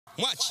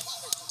Mwache.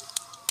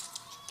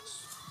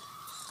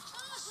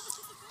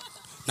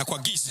 Na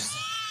kuagiza,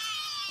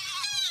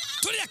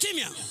 tulia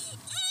kimya.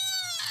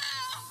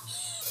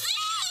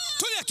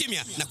 Tulia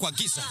kimya. Na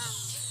kuagiza,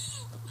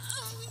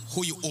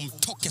 huyu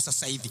umtoke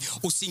sasa hivi.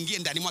 Usiingie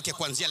ndani mwake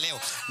kuanzia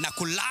leo. Na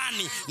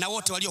kulani na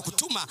wote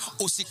waliokutuma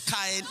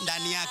usikae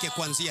ndani yake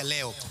kuanzia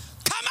leo.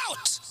 Come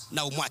out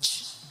na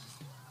umwache.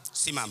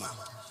 Simama.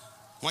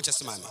 Mwacha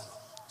simame.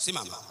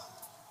 Simama.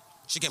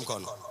 Shike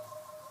mkono.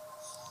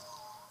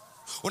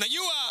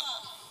 Unajua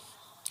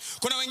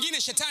kuna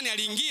wengine shetani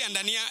aliingia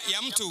ndani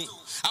ya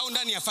mtu au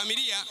ndani ya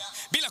familia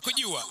bila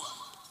kujua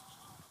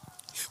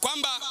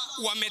kwamba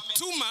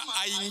wametuma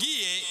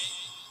aingie,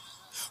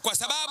 kwa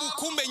sababu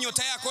kumbe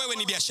nyota yako wewe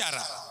ni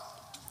biashara.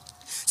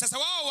 Sasa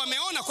wao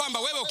wameona kwamba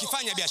wewe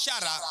ukifanya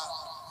biashara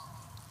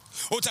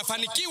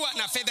utafanikiwa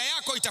na fedha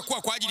yako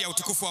itakuwa kwa ajili ya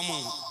utukufu wa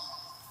Mungu.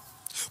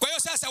 Kwa hiyo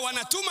sasa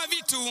wanatuma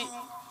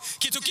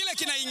kitu kile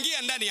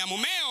kinaingia ndani ya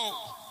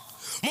mumeo.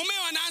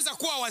 Mumeo anaanza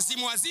kuwa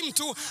wazimu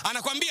tu,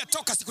 anakwambia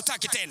toka,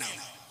 sikutaki tena.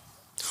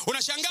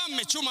 Unashangaa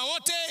mmechuma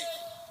wote,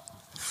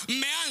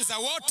 mmeanza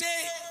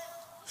wote,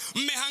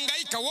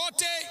 mmehangaika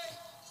wote,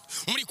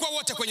 mlikuwa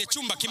wote kwenye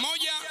chumba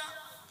kimoja,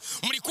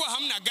 mlikuwa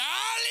hamna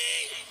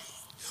gari,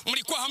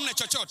 mlikuwa hamna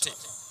chochote,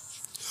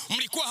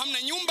 mlikuwa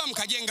hamna nyumba,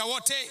 mkajenga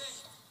wote.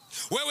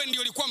 Wewe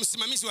ndio ulikuwa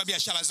msimamizi wa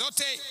biashara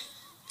zote.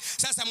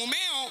 Sasa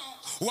mumeo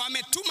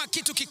wametuma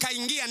kitu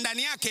kikaingia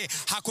ndani yake,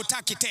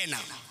 hakutaki tena.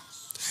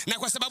 Na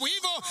kwa sababu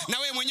hivyo na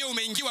wewe mwenyewe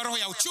umeingiwa roho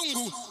ya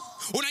uchungu.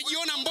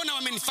 Unajiona mbona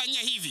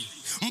wamenifanyia hivi?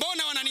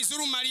 Mbona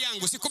wananizuru mali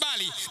yangu?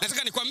 Sikubali.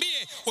 Nataka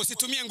nikwambie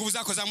usitumie nguvu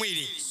zako za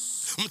mwili.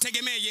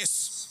 Mtegemee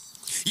Yesu.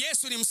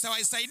 Yesu ni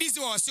msaidizi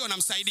wa wasio na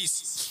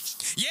msaidizi.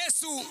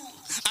 Yesu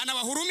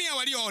anawahurumia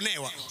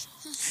walioonewa.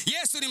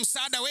 Yesu ni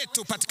msaada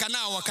wetu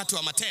patikanao wakati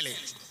wa matele.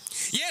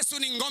 Yesu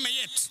ni ngome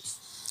yetu.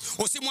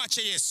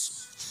 Usimwache Yesu.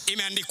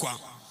 Imeandikwa,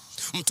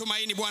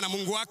 mtumaini Bwana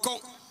Mungu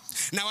wako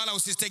na wala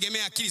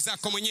usitegemea akili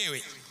zako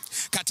mwenyewe.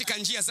 Katika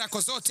njia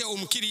zako zote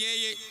umkiri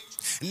yeye,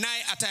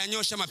 naye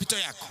atayanyosha mapito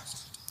yako.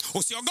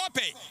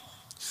 Usiogope.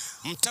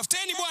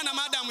 Mtafuteni Bwana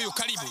maadamu yu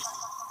karibu.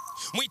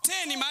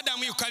 Mwiteni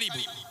maadamu yu karibu.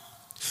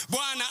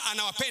 Bwana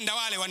anawapenda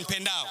wale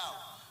wanipendao,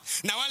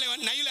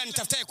 na yule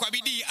anitafutaye kwa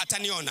bidii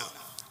ataniona.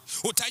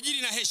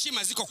 Utajiri na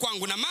heshima ziko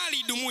kwangu, na mali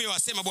idumuyo,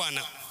 wasema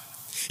Bwana.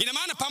 Ina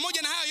maana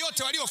pamoja na hayo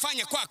yote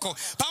waliofanya kwako,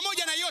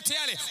 pamoja na yote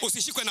yale,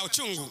 usishikwe na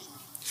uchungu.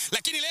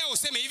 Lakini leo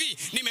useme hivi,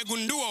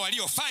 nimegundua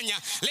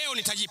waliofanya, leo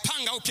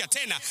nitajipanga upya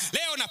tena.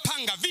 Leo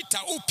napanga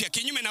vita upya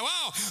kinyume na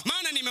wao,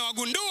 maana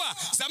nimewagundua.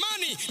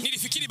 Zamani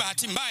nilifikiri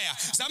bahati mbaya,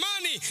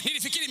 zamani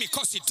nilifikiri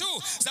mikosi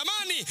tu,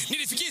 zamani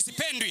nilifikiri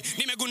sipendwi.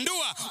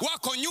 Nimegundua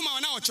wako nyuma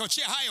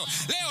wanaochochea hayo.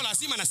 Leo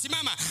lazima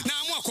nasimama,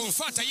 naamua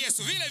kumfuata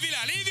Yesu vile vile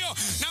alivyo,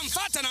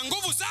 namfuata na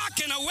nguvu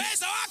zake na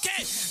uweza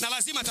wake, na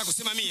lazima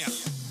atakusimamia.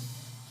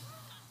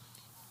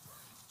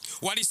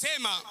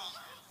 Walisema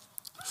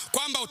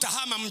kwamba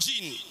utahama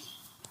mjini,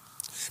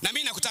 na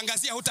mimi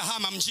nakutangazia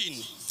hutahama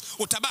mjini,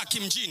 utabaki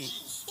mjini.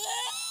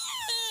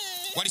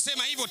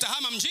 Walisema hivyo,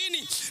 utahama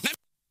mjini, na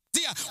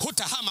mimi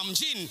hutahama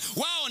mjini,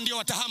 wao ndio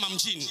watahama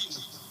mjini.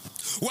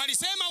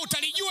 Walisema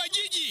utalijua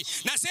jiji,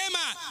 nasema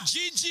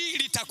jiji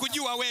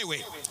litakujua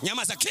wewe.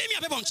 Nyamaza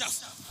kimya, pepo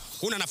mchafu.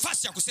 Una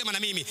nafasi ya kusema na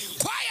mimi.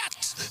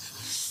 Quiet.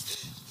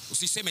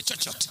 Usiseme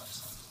chochote.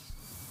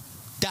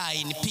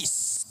 Die in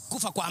peace.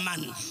 Kufa kwa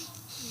amani.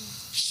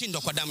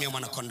 Shindwa kwa damu ya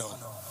mwana kondoo.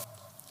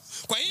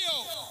 Kwa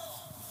hiyo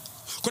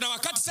kuna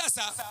wakati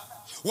sasa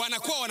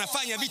wanakuwa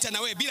wanafanya vita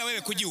na wewe bila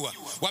wewe kujua.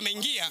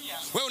 Wameingia,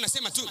 wewe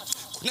unasema tu,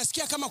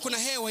 nasikia kama kuna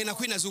hewa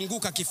inakuwa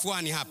inazunguka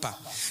kifuani hapa.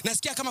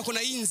 Nasikia kama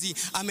kuna inzi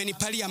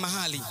amenipalia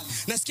mahali.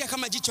 Nasikia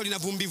kama jicho lina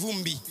vumbi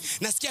vumbi.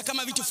 Nasikia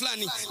kama vitu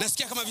fulani,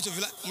 nasikia kama vitu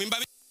fulani.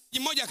 Mwimbaji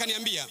mmoja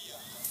akaniambia,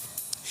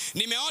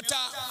 nimeota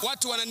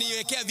watu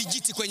wananiwekea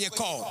vijiti kwenye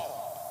koo.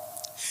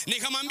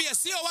 Nikamwambia,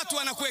 sio watu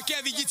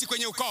wanakuwekea vijiti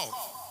kwenye ukoo.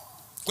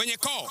 Kwenye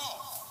koo.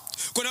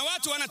 Kuna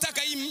watu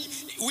wanataka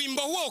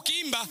wimbo huo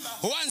ukiimba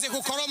uanze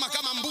kukoroma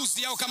kama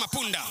mbuzi au kama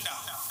punda.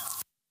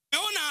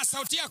 Unaona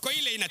sauti yako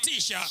ile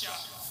inatisha.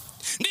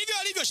 Ndivyo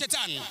alivyo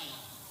shetani.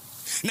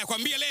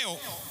 Nakwambia leo,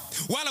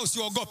 wala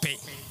usiogope.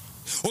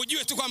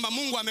 Ujue tu kwamba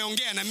Mungu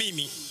ameongea na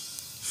mimi.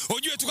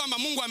 Ujue tu kwamba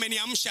Mungu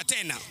ameniamsha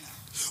tena.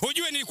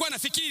 Ujue nilikuwa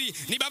nafikiri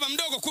ni baba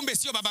mdogo, kumbe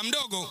sio baba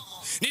mdogo.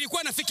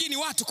 Nilikuwa nafikiri ni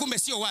watu, kumbe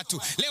sio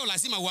watu. Leo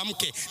lazima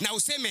uamke na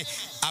useme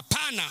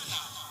hapana.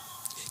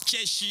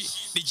 Jeshi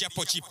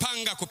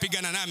lijapojipanga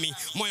kupigana nami,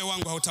 moyo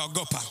wangu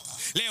hautaogopa.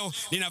 Leo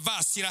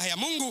ninavaa silaha ya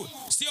Mungu,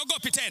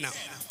 siogopi tena.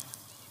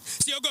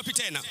 Siogopi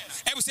tena.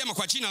 Hebu sema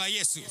kwa jina la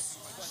Yesu.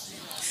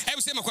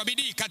 Hebu sema kwa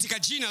bidii, katika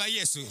jina la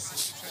Yesu.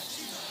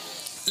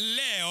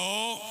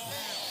 Leo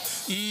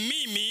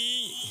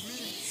mimi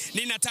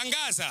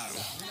ninatangaza,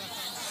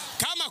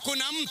 kama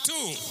kuna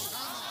mtu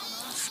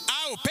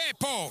au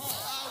pepo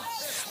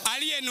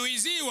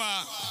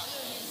aliyenuiziwa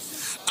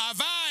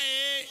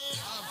avae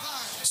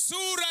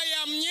sura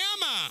ya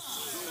mnyama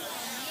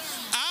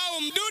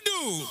au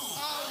mdudu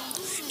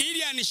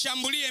ili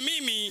anishambulie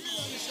mimi,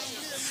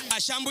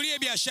 ashambulie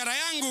biashara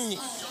yangu,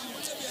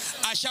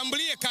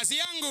 ashambulie kazi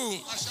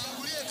yangu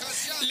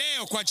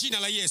leo kwa jina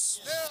la Yesu.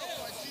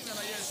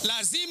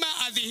 Lazima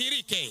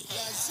adhihirike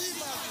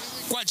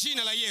kwa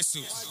jina la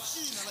Yesu.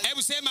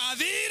 Hebu sema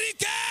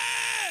adhihirike.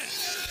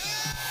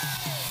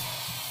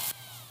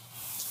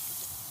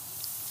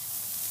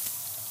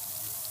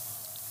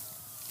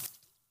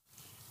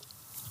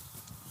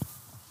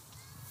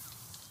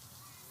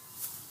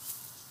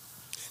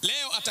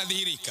 Leo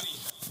atadhihirika.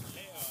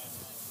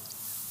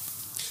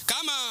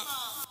 Kama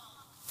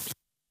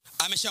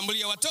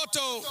ameshambulia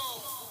watoto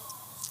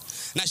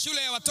na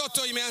shule ya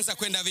watoto imeanza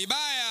kwenda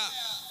vibaya,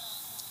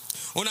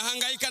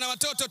 unahangaika na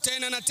watoto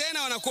tena na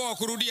tena, wanakuwa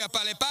wakurudia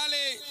pale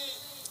pale.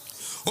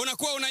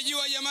 Unakuwa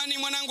unajua, jamani,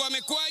 mwanangu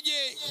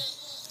amekuaje?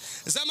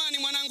 Zamani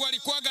mwanangu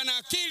alikuwaga na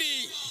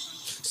akili,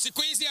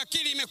 siku hizi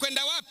akili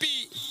imekwenda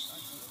wapi?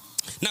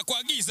 Na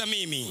kuagiza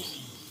mimi,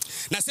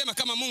 nasema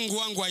kama Mungu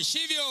wangu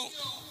aishivyo,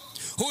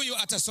 huyu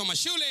atasoma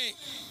shule.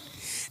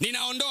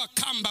 Ninaondoa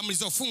kamba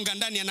mlizofunga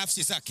ndani ya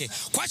nafsi zake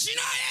kwa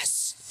jina la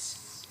Yesu.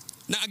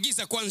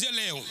 Naagiza kuanzia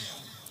leo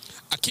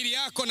akili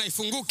yako na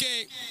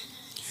ifunguke,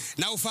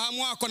 na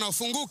ufahamu wako na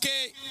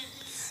ufunguke,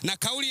 na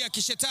kauli ya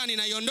kishetani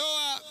na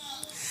iondoa,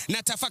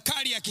 na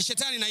tafakari ya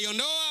kishetani na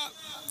iondoa,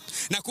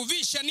 na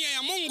kuvisha nia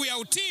ya Mungu ya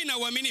utii na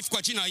uaminifu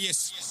kwa jina la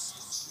Yesu.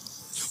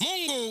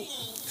 Mungu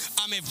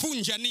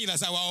amevunja nira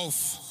za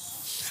waovu,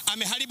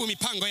 ameharibu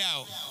mipango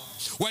yao.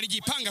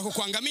 Walijipanga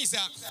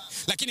kukuangamiza,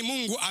 lakini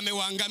Mungu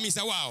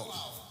amewaangamiza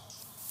wao.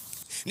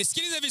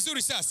 Nisikilize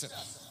vizuri sasa.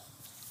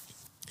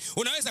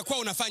 Unaweza kuwa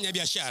unafanya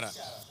biashara,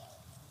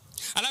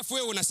 alafu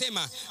wewe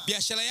unasema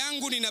biashara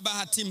yangu nina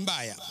bahati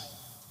mbaya,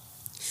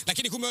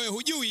 lakini kumbe wewe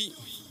hujui,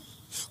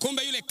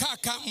 kumbe yule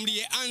kaka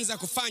mliyeanza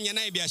kufanya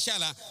naye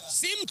biashara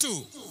si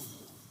mtu,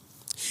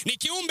 ni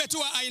kiumbe tu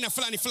wa aina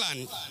fulani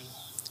fulani.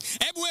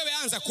 Hebu wewe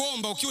anza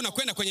kuomba ukiwa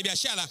unakwenda kwenye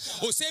biashara,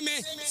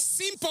 useme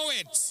simple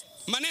words,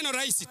 maneno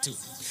rahisi tu,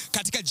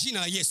 katika jina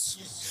la Yesu.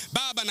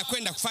 Baba,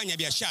 nakwenda kufanya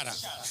biashara.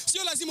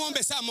 Sio lazima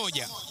uombe saa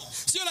moja,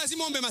 sio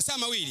lazima uombe masaa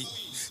mawili,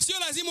 sio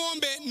lazima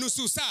uombe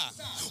nusu saa.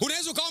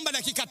 Unaweza ukaomba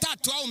dakika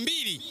 3 au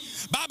 2.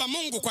 Baba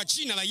Mungu, kwa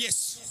jina la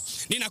Yesu,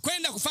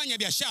 ninakwenda kufanya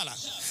biashara.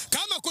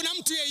 Kama kuna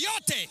mtu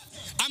yeyote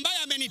ambaye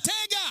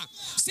amenitega,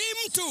 si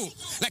mtu,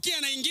 lakini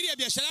anaingilia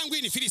biashara yangu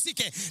ili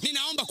nifilisike,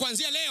 ninaomba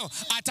kuanzia leo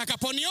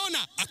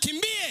atakaponiona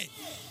akimbie.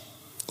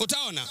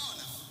 Utaona.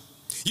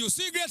 You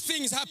see great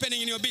things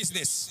happening in your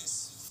business.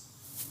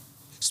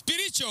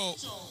 Spiritual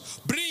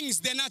brings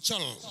the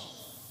natural.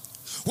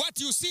 What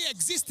you see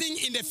existing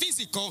in the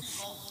physical,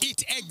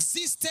 it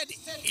existed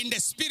in the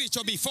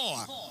spiritual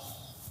before.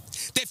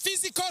 The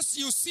physicals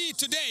you see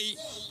today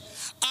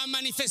are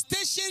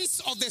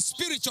manifestations of the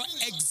spiritual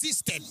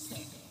existed.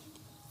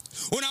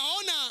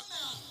 Unaona,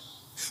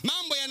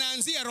 mambo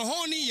yanaanzia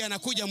rohoni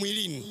yanakuja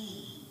mwilini.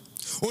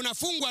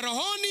 Unafungwa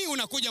rohoni,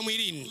 unakuja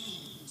mwilini.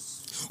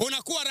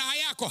 Unakuwa raha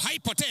yako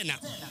haipo tena.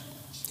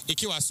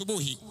 Ikiwa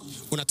asubuhi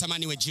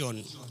unatamani iwe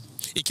jioni,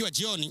 ikiwa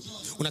jioni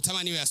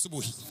unatamani iwe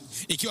asubuhi,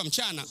 ikiwa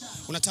mchana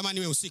unatamani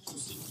iwe usiku.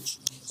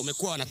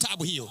 Umekuwa na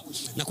taabu hiyo,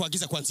 na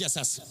kuagiza kuanzia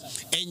sasa,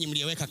 enyi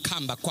mlioweka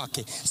kamba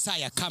kwake, saa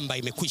ya kamba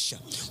imekwisha.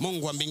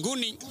 Mungu wa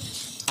mbinguni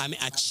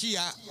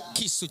ameachia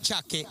kisu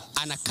chake,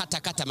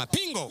 anakata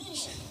mapingo.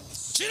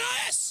 Jina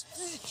Yesu,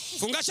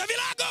 fungasha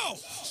vilago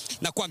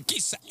na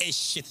kuagiza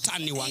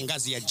shetani wa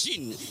ngazi ya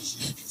jini,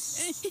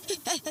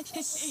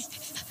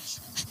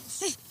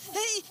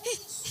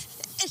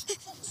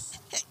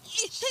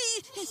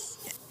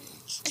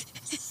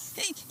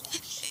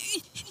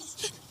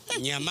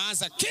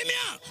 nyamaza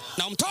kimya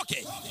na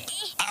umtoke.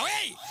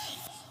 Away.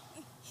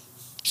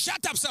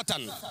 Shut up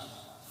Satan.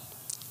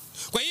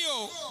 Kwa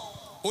hiyo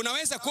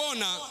unaweza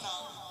kuona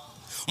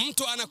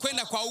mtu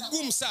anakwenda kwa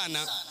ugumu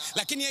sana,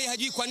 lakini yeye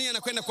hajui kwa nini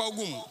anakwenda kwa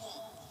ugumu.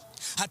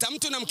 Hata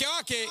mtu na mke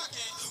wake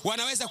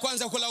wanaweza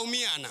kuanza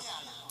kulaumiana.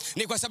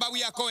 Ni kwa sababu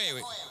yako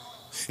wewe,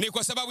 ni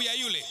kwa sababu ya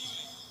yule.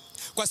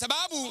 Kwa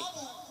sababu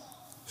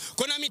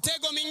kuna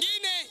mitego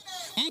mingine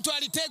mtu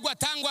alitegwa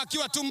tangu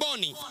akiwa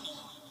tumboni.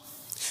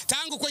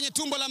 Tangu kwenye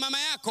tumbo la mama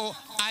yako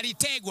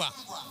alitegwa.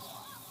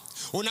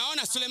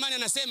 Unaona, Sulemani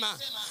anasema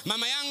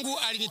mama yangu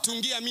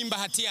alinitungia mimba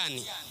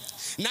hatiani,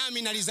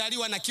 nami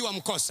nalizaliwa nakiwa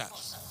mkosa.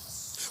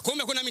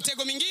 Kumbe kuna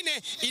mitego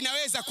mingine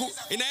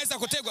inaweza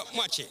kutegwa,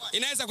 mwache,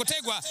 inaweza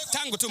kutegwa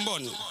tangu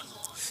tumboni.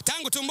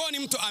 Tangu tumboni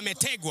mtu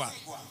ametegwa.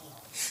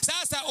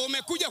 Sasa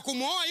umekuja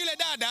kumuoa yule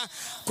dada,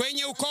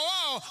 kwenye ukoo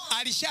wao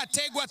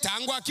alishategwa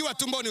tangu akiwa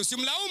tumboni.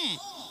 Usimlaumu.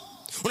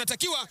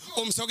 Unatakiwa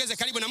umsogeze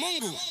karibu na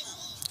Mungu,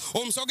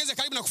 umsogeze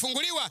karibu na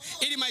kufunguliwa,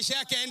 ili maisha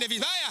yake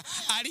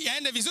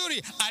yaende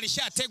vizuri.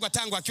 Alishategwa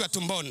tangu akiwa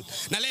tumboni.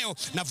 Na leo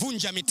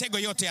navunja mitego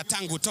yote ya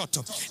tangu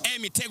utoto.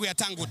 Mitego ya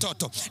tangu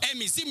utoto,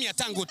 mizimu ya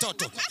tangu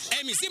utoto,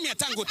 mizimu ya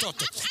tangu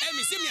utoto,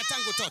 mizimu ya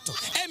tangu utoto,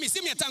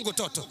 mizimu ya tangu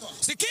utoto.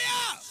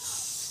 Sikia,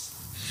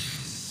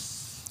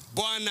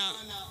 Bwana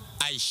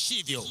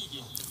aishivyo,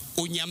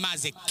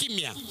 unyamaze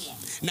kimya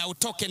na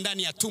utoke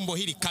ndani ya tumbo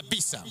hili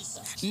kabisa,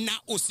 na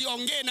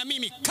usiongee na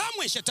mimi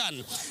kamwe.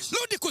 Shetani,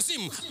 rudi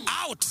kuzimu.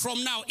 Out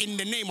from now in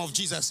the name of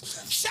Jesus.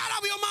 Shut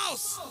up your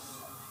mouth.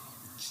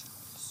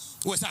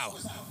 Uwe sawa.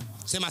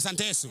 Sema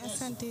asante Yesu.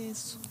 Asante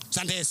Yesu.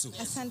 Asante Yesu.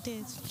 Asante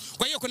Yesu.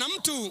 Kwa hiyo kuna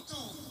mtu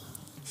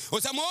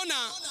utamuona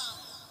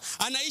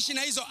anaishi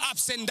na hizo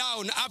ups and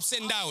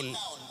down.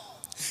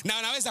 Na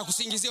anaweza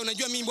kusingizia,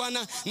 unajua mimi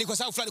bwana ni kwa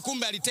sababu fulani,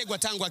 kumbe alitegwa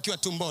tangu akiwa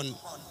tumboni.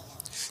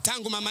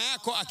 Tangu mama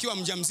yako akiwa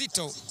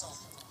mjamzito,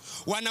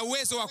 wana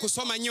uwezo wa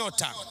kusoma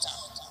nyota.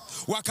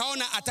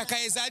 Wakaona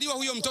atakayezaliwa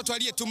huyo mtoto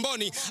aliye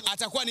tumboni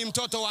atakuwa ni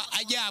mtoto wa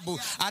ajabu,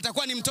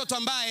 atakuwa ni mtoto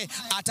ambaye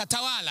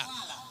atatawala.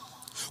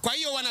 Kwa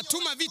hiyo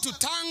wanatuma vitu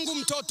tangu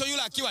mtoto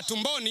yule akiwa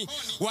tumboni,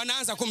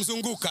 wanaanza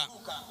kumzunguka.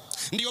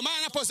 Ndio maana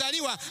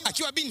anapozaliwa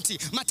akiwa binti,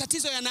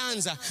 matatizo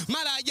yanaanza.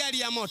 Mara ajali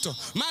ya moto,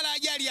 mara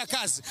ajali ya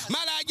kazi,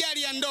 mara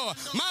ajali ya ndoa,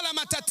 mara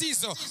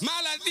matatizo,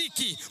 mara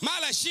dhiki,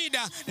 mara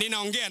shida.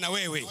 Ninaongea na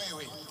wewe.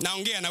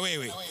 Naongea na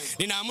wewe.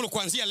 Ninaamuru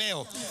kuanzia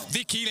leo,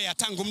 dhiki ile ya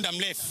tangu muda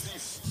mrefu,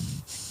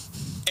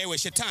 ewe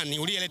shetani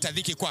uliyeleta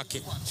dhiki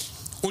kwake,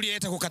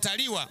 uliyeleta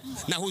kukataliwa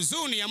na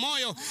huzuni ya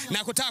moyo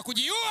na kutaka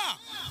kujiua,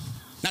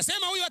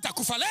 nasema huyu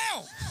atakufa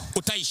leo.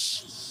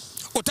 Utaishi.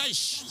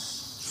 Utaishi.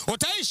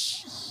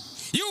 Utaishi.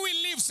 You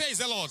will live, says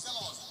the Lord.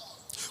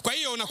 Kwa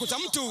hiyo unakuta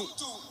mtu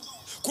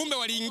kumbe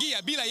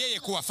waliingia bila yeye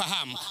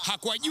kuwafahamu.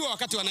 Hakuwajua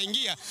wakati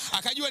wanaingia,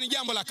 akajua ni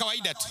jambo la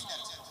kawaida tu.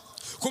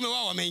 Kumbe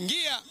wao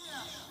wameingia,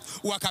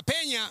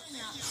 wakapenya,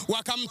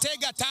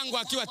 wakamtega tangu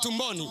akiwa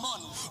tumboni.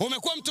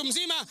 Umekuwa mtu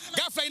mzima,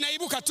 ghafla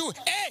inaibuka tu,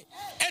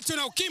 eti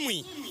una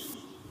ukimwi.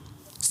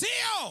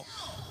 Sio.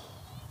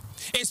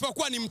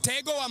 Isipokuwa ni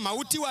mtego wa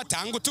mauti wa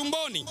tangu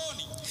tumboni.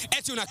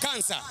 Eti una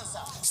kansa.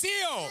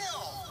 Sio.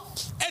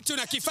 Eti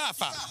una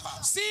kifafa.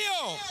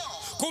 Sio.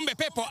 Kumbe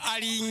pepo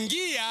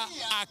aliingia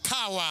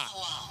akawa.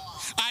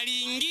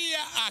 Aliingia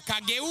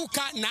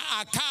akageuka na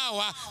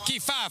akawa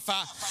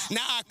kifafa,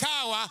 na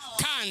akawa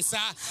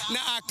kansa,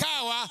 na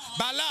akawa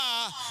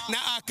balaa,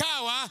 na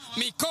akawa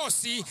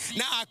mikosi,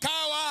 na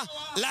akawa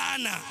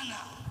laana.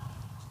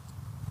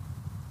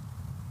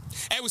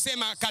 Hebu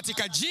sema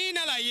katika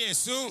jina la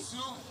Yesu.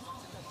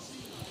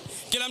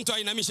 Kila mtu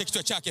ainamishe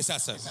kichwa chake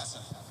sasa.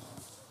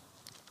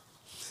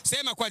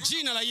 Sema kwa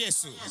jina la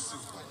Yesu.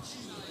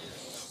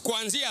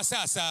 Kuanzia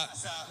sasa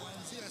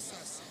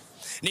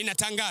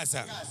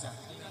ninatangaza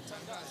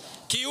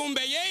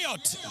kiumbe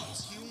yeyote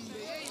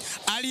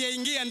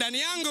aliyeingia ndani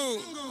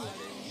yangu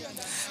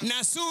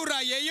na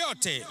sura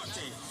yeyote,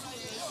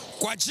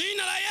 kwa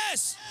jina la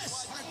Yesu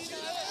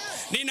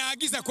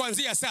ninaagiza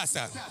kuanzia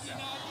sasa,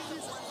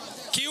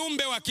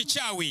 kiumbe wa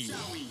kichawi,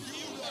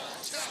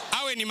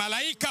 awe ni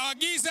malaika wa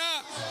giza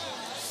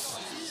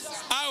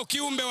au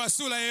kiumbe wa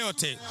sura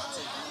yeyote,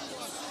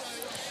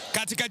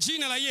 katika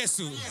jina la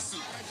Yesu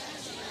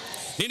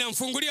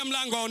ninamfungulia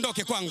mlango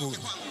aondoke kwangu.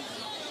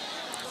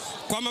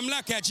 Kwa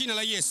mamlaka ya jina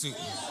la Yesu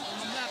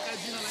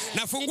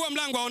nafungua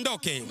mlango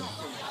aondoke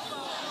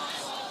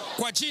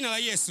kwa jina la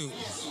Yesu.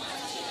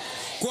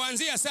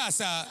 Kuanzia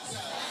sasa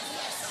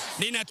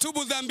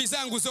ninatubu dhambi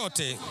zangu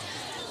zote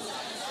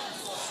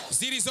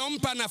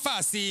zilizompa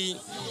nafasi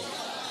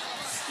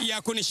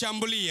ya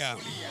kunishambulia,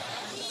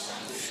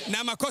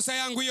 na makosa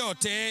yangu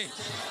yote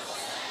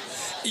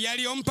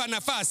yaliyompa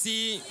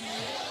nafasi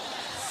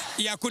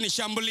ya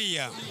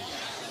kunishambulia.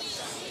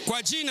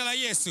 Kwa jina la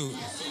Yesu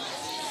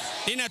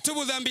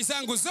ninatubu dhambi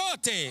zangu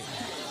zote,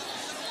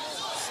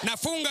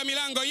 nafunga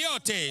milango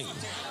yote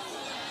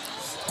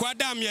kwa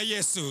damu ya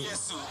Yesu.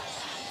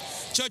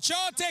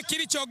 Chochote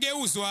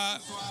kilichogeuzwa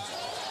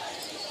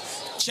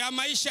cha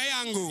maisha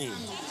yangu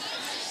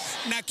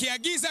na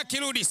kiagiza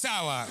kirudi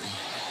sawa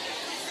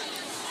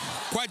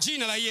kwa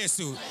jina la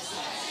Yesu.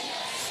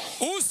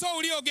 Uso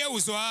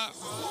uliogeuzwa,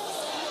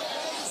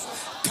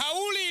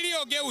 kauli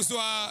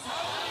iliyogeuzwa,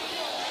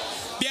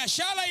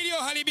 biashara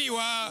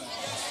iliyoharibiwa,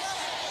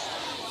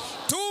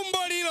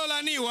 tumbo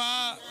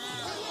lililolaniwa,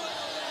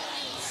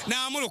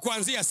 naamuru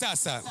kuanzia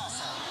sasa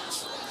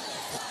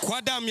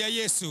kwa damu ya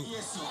Yesu,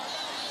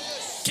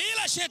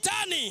 kila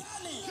shetani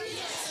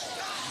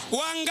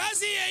wa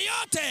ngazi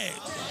yeyote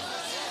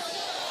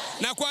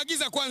na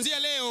kuagiza kuanzia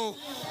leo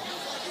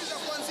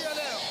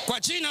kwa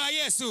jina la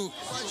Yesu,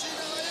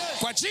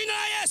 kwa jina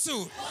la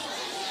Yesu,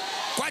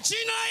 kwa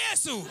jina la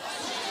Yesu,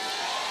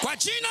 kwa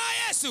jina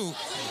la Yesu,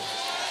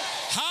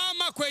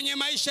 hama kwenye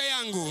maisha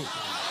yangu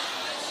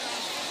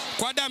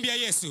kwa damu ya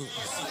Yesu,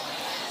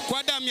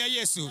 kwa damu ya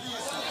Yesu,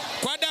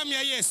 kwa damu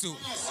ya Yesu,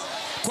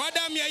 kwa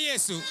damu ya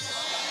Yesu.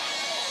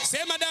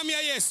 Sema damu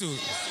ya Yesu,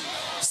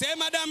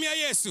 sema damu ya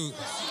Yesu,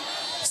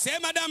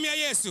 sema damu ya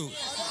Yesu,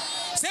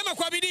 sema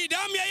kwa bidii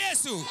damu ya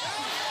Yesu,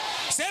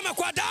 sema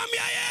kwa damu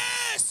ya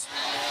Yesu.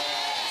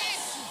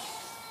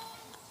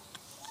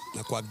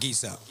 Na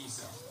kuagiza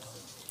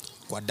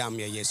kwa damu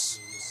ya Yesu,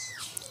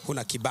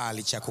 huna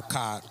kibali cha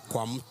kukaa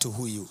kwa mtu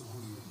huyu.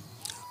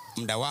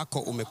 Muda wako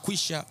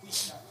umekwisha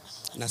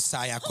na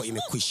saa yako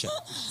imekwisha.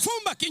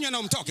 Fumba kinywa na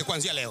umtoke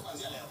kuanzia leo,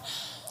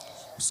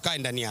 usikae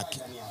ndani yake.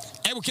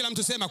 Hebu kila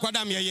mtu sema kwa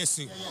damu ya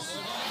Yesu,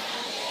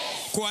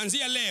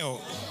 kuanzia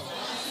leo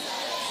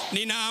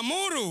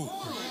ninaamuru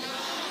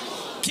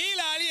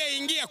kila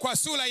aliyeingia kwa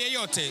sura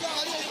yeyote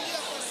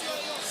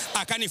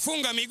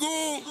akanifunga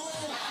miguu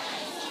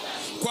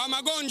kwa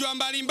magonjwa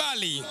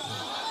mbalimbali,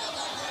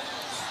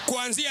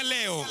 kuanzia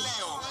leo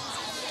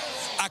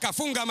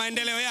akafunga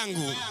maendeleo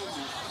yangu,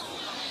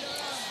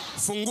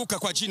 funguka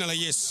kwa jina la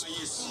Yesu.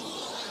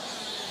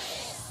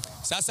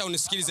 Sasa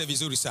unisikilize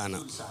vizuri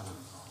sana.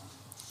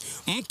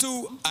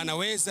 Mtu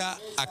anaweza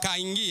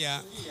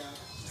akaingia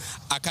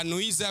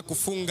akanuiza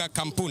kufunga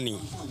kampuni,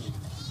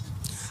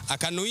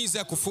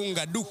 akanuiza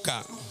kufunga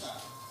duka,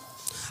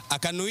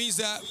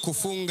 akanuiza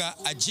kufunga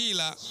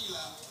ajira,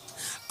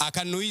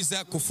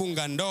 akanuiza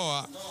kufunga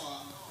ndoa,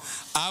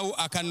 au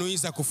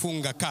akanuiza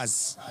kufunga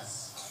kazi.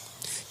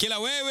 Kila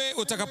wewe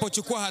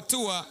utakapochukua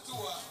hatua,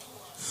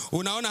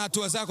 unaona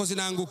hatua zako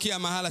zinaangukia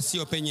mahala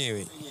sio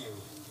penyewe.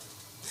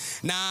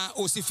 Na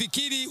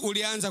usifikiri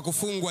ulianza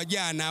kufungwa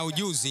jana au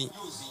juzi.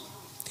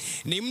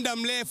 Ni muda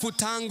mrefu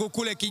tangu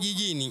kule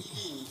kijijini.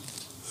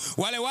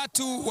 Wale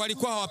watu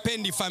walikuwa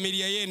hawapendi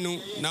familia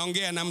yenu.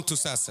 Naongea na mtu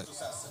sasa.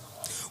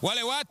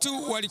 Wale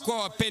watu walikuwa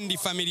hawapendi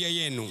familia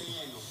yenu.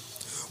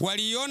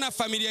 Waliona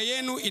familia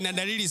yenu ina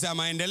dalili za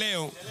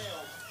maendeleo.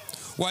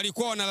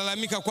 Walikuwa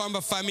wanalalamika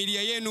kwamba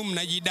familia yenu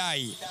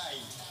mnajidai,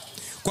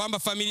 kwamba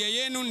familia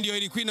yenu ndio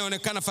ilikuwa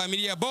inaonekana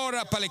familia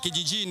bora pale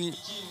kijijini.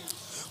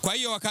 Kwa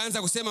hiyo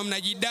wakaanza kusema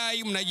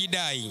mnajidai,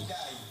 mnajidai.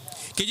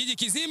 Kijiji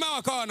kizima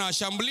wakawa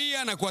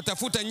wanawashambulia na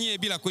kuwatafuta nyie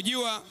bila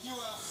kujua.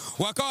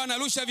 Wakawa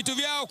wanarusha vitu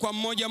vyao kwa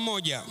mmoja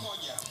mmoja.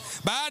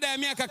 Baada ya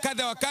miaka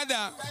kadha wa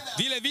kadha,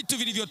 vile vitu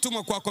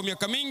vilivyotumwa kwako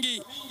miaka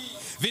mingi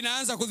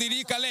vinaanza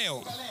kudhihirika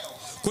leo.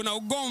 Kuna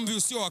ugomvi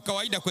usio wa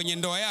kawaida kwenye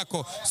ndoa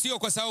yako, sio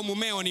kwa sababu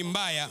mumeo ni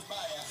mbaya,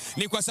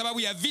 ni kwa sababu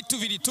ya vitu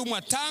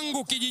vilitumwa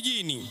tangu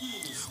kijijini.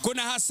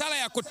 Kuna hasara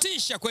ya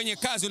kutisha kwenye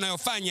kazi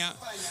unayofanya,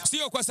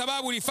 sio kwa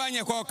sababu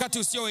ulifanya kwa wakati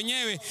usio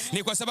wenyewe,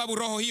 ni kwa sababu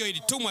roho hiyo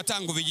ilitumwa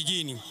tangu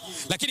vijijini.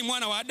 Lakini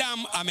mwana wa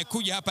Adamu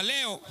amekuja hapa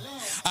leo,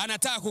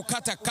 anataka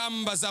kukata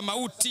kamba za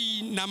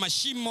mauti na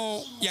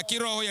mashimo ya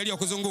kiroho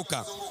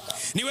yaliyokuzunguka.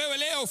 Ni wewe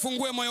leo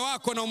ufungue moyo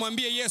wako na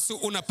umwambie Yesu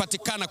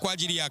unapatikana kwa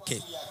ajili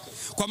yake.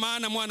 Kwa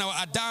maana mwana wa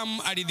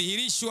Adamu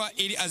alidhihirishwa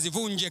ili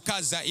azivunje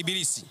kazi za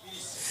Ibilisi.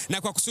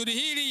 Na kwa kusudi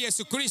hili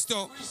Yesu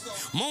Kristo,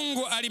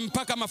 Mungu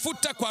alimpaka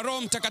mafuta kwa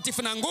Roho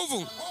Mtakatifu na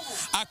nguvu,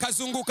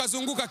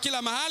 akazunguka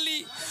kila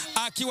mahali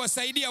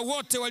akiwasaidia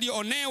wote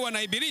walioonewa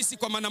na Ibilisi,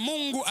 kwa maana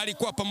Mungu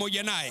alikuwa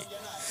pamoja naye.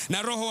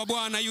 Na Roho wa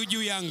Bwana yu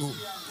juu yangu,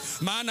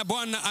 maana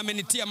Bwana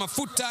amenitia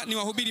mafuta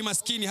niwahubiri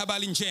maskini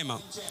habari njema,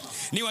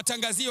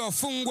 niwatangazie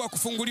wafungwa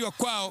kufunguliwa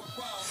kwao,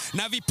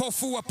 na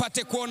vipofu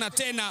wapate kuona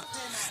tena,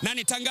 na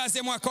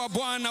nitangaze mwaka wa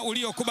Bwana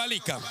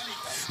uliokubalika,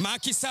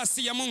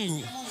 makisasi ya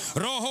Mungu.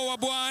 Roho wa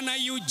Bwana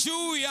yu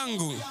juu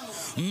yangu,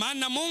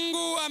 maana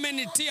Mungu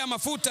amenitia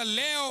mafuta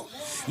leo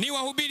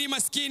niwahubiri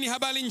maskini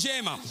habari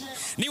njema,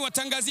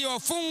 niwatangazie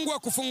wafungwa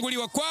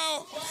kufunguliwa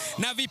kwao,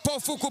 na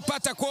vipofu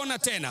kupata kuona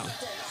tena.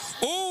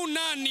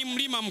 Nani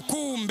mlima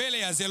mkuu mbele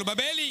ya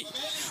Zerubabeli?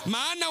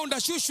 Maana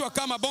unashushwa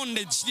kama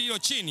bonde lililo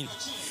chini.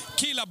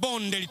 Kila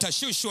bonde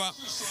litashushwa,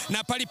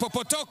 na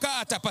palipopotoka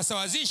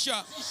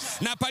atapasawazisha,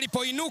 na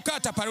palipoinuka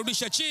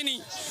ataparudisha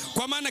chini.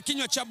 Kwa maana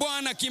kinywa cha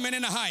Bwana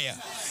kimenena haya.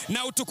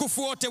 Na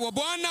utukufu wote wa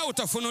Bwana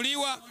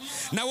utafunuliwa,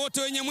 na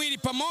wote wenye mwili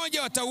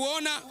pamoja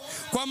watauona,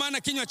 kwa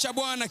maana kinywa cha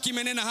Bwana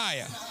kimenena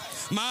haya.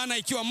 Maana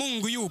ikiwa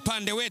Mungu yu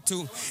upande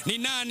wetu, ni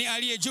nani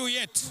aliye juu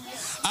yetu?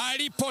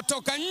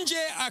 Alipotoka nje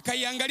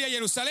akaiangalia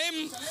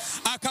Yerusalemu,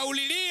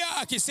 akaulilia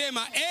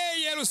akisema,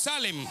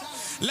 Yerusalemu,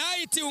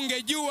 laiti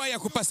ungejua ya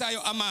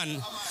kupasayo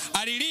amani.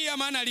 Alilia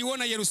maana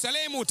aliona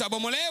Yerusalemu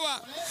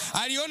utabomolewa,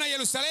 aliona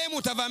Yerusalemu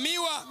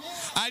utavamiwa,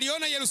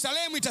 aliona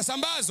Yerusalemu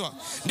itasambazwa.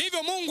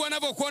 Ndivyo Mungu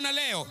anavyokuona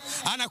leo.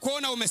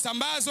 Anakuona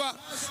umesambazwa,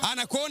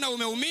 anakuona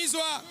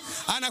umeumizwa,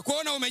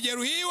 anakuona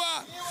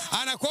umejeruhiwa,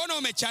 anakuona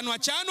umechanwa,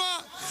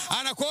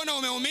 anakuona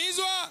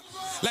umeumizwa.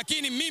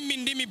 Lakini mimi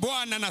ndimi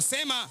Bwana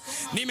nasema,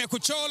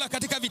 nimekuchora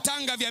katika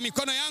vitanga vya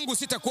mikono yangu,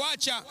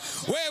 sitakuacha.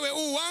 Wewe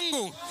u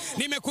wangu,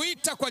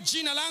 nimekuita kwa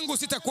jina langu,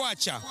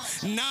 sitakuacha.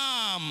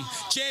 Naam,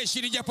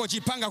 jeshi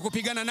lijapojipanga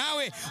kupigana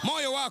nawe,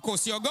 moyo wako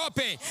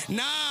usiogope.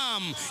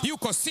 Naam,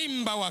 yuko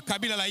simba wa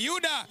kabila la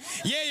Yuda,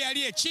 yeye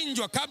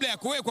aliyechinjwa kabla ya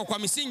kuwekwa kwa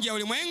misingi ya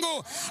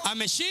ulimwengu.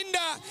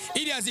 Ameshinda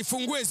ili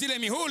azifungue zile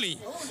mihuri.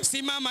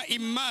 Simama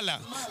imara,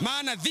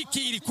 maana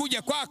dhiki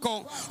ilikuja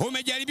kwako.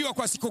 Umejaribiwa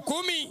kwa siku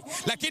 10,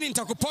 lakini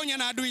nitakuponya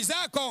na adui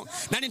zako,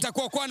 na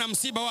nitakuokoa na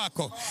msiba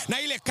wako.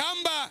 Na ile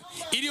kamba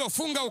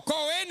iliyofunga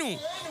ukoo wenu,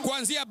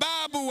 kuanzia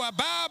babu wa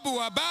babu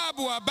wa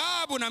babu wa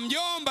babu, na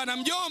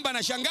mjomba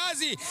na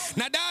shangazi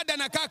na dada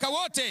na kaka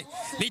wote,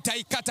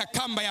 nitaikata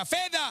kamba ya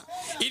fedha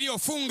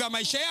iliyofunga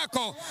maisha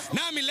yako.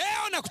 Nami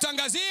leo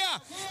nakutangazia,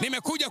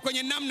 nimekuja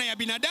kwenye namna ya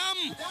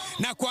binadamu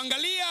na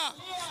kuangalia,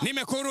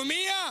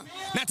 nimekuhurumia,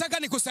 nataka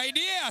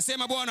nikusaidie,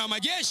 asema Bwana wa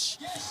majeshi.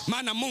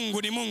 Maana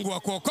Mungu ni Mungu wa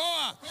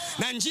kuokoa,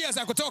 na njia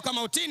za kutoka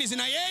mautini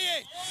zina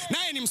yeye,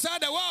 naye ni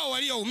msaada wao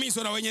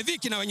walioumizwa na wenye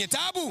dhiki na wenye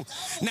tabu,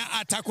 na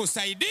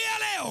atakusaidia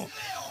leo.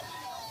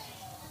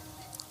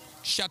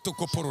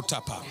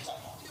 Shatukupurutapa.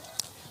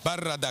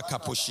 Barada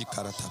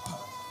kapushikaratapa.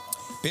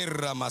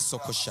 Perra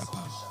masoko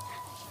shapa.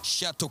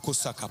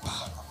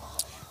 Shatukusakapa.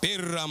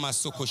 Perra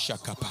masoko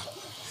shakapa.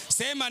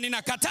 Sema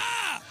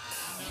ninakataa.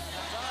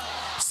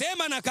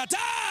 Sema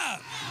nakataa.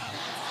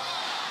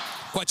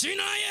 Kwa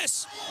jina la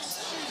Yesu.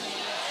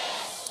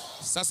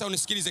 Sasa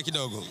unisikilize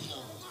kidogo.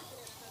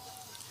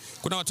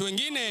 Kuna watu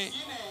wengine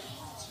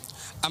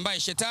ambaye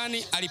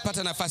shetani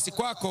alipata nafasi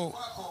kwako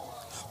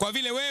kwa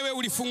vile wewe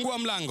ulifungua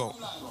mlango.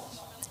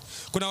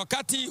 Kuna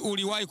wakati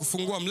uliwahi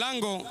kufungua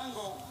mlango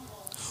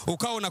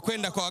ukawa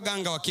unakwenda kwa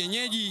waganga wa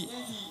kienyeji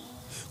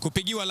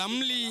kupigiwa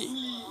ramli,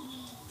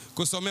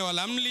 kusomewa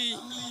ramli.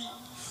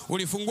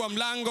 Ulifungua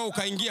mlango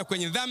ukaingia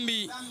kwenye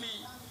dhambi.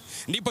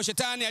 Ndipo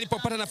shetani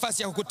alipopata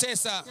nafasi ya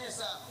kukutesa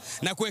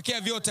na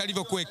kuwekea vyote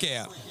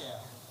alivyokuwekea.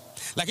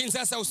 Lakini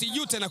sasa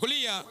usijute na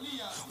kulia,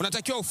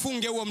 unatakiwa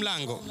ufunge huo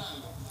mlango.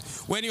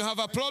 When you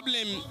have a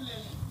problem,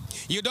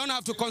 you don't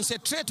have to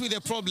concentrate with the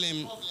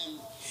problem,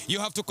 you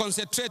have to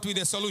concentrate with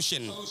the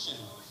solution.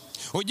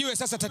 Ujue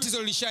sasa tatizo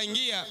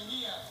lilishaingia,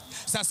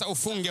 sasa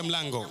ufunge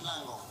mlango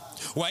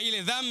wa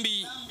ile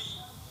dhambi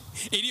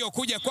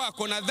iliyokuja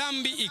kwako, na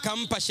dhambi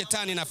ikampa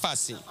shetani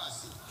nafasi.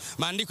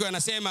 Maandiko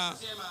yanasema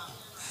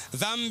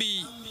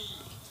dhambi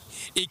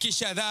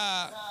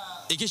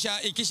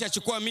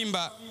ikishachukua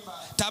mimba,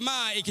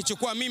 tamaa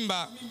ikichukua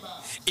mimba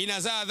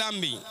inazaa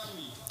dhambi,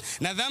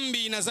 na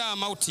dhambi inazaa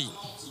mauti.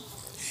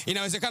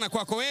 Inawezekana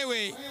kwako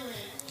wewe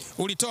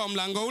ulitoa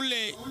mlango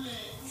ule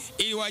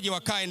ili waje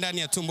wakae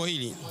ndani ya tumbo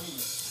hili.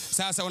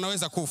 Sasa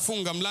unaweza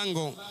kufunga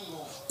mlango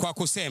kwa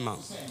kusema,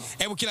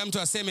 hebu kila mtu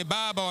aseme,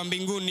 Baba wa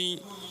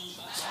mbinguni,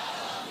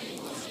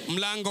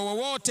 mlango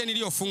wowote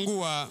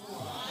niliofungua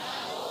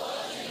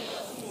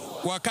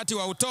wakati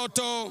wa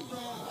utoto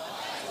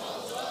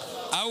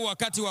au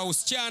wakati wa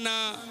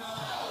usichana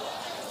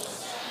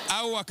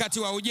au wakati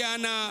wa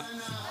ujana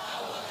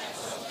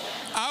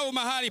au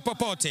mahali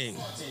popote,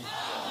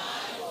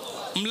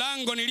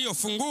 mlango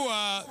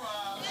niliofungua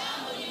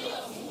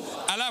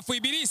alafu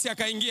ibilisi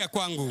akaingia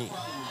kwangu,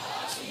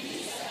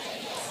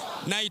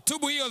 na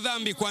itubu hiyo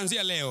dhambi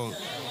kuanzia leo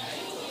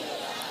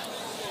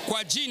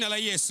kwa jina la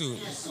Yesu.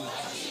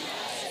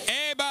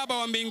 Baba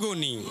wa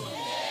mbinguni,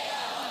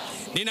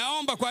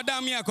 ninaomba kwa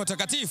damu yako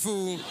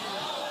takatifu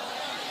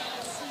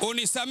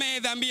unisamehe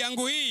dhambi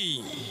yangu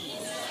hii.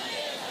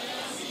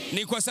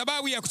 Ni kwa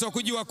sababu ya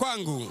kutokujua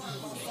kwangu,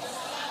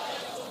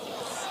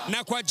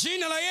 na kwa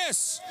jina la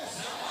Yesu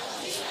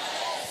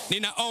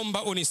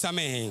ninaomba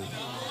unisamehe.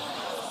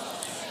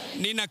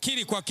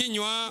 Ninakiri kwa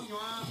kinywa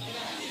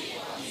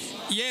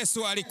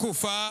Yesu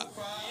alikufa,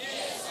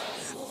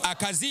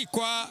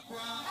 akazikwa,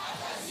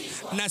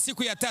 na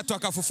siku ya tatu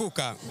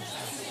akafufuka.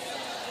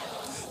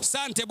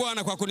 Asante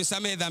Bwana kwa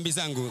kunisamehe dhambi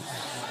zangu.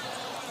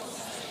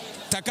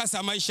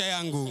 Takasa maisha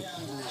yangu,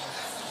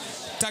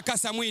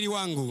 takasa mwili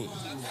wangu,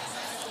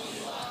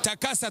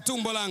 takasa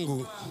tumbo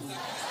langu,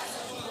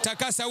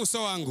 takasa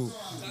uso wangu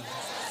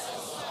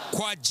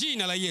kwa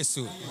jina la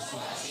Yesu.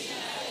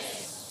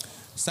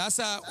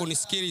 Sasa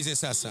unisikilize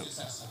sasa.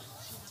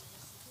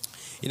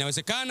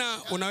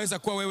 Inawezekana unaweza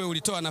kuwa wewe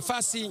ulitoa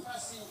nafasi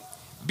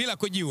bila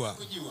kujua.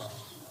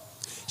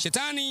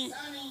 Shetani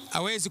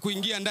hawezi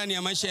kuingia ndani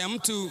ya maisha ya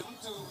mtu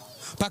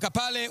mpaka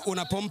pale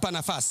unapompa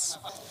nafasi.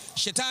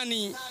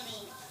 Shetani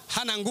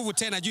hana nguvu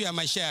tena juu ya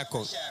maisha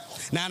yako,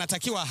 na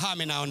anatakiwa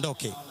hame na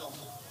aondoke.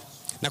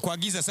 Na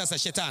kuagiza sasa,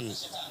 shetani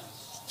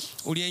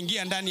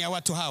uliingia ndani ya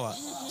watu hawa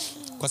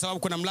kwa sababu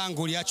kuna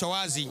mlango uliachwa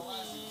wazi.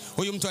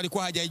 Huyu mtu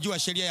alikuwa hajaijua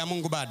sheria ya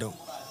Mungu bado,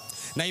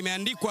 na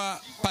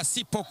imeandikwa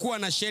pasipokuwa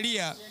na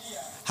sheria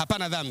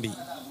hapana dhambi.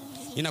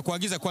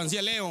 Ninakuagiza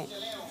kuanzia leo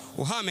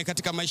uhame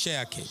katika maisha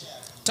yake.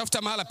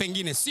 Tafuta mahala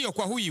pengine, sio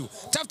kwa huyu.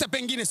 Tafuta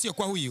pengine, sio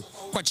kwa huyu,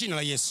 kwa jina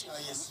la Yesu.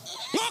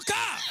 Ng'oka!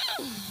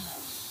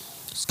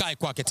 Sikae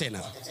kwake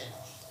tena.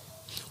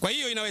 Kwa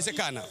hiyo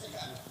inawezekana,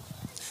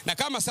 na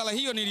kama sala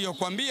hiyo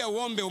niliyokuambia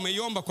uombe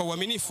umeiomba kwa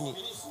uaminifu,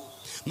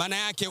 maana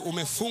yake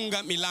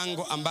umefunga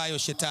milango ambayo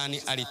shetani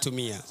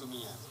alitumia.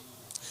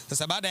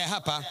 Sasa baada ya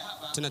hapa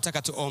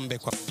tunataka tuombe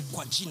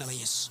kwa jina la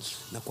Yesu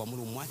na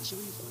kuamuru mwache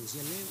huyu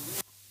kuanzia leo.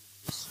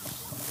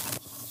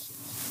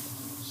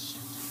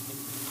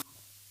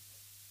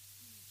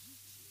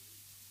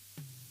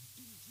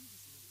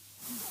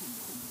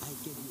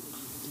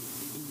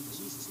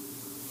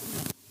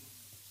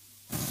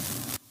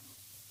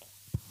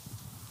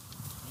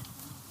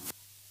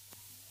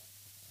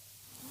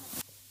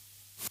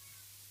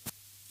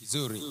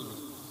 Vizuri.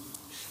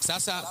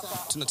 Sasa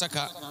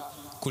tunataka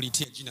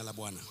kulitia jina la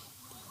Bwana.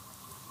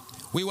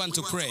 We want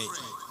to pray.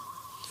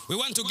 We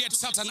want to get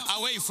Satan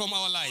away from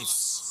our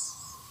lives.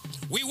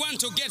 We want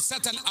to get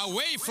Satan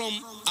away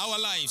from our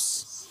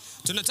lives.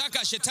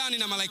 Tunataka shetani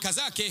na malaika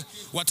zake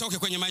watoke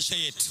kwenye maisha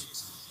yetu.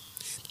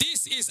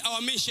 This is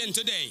our mission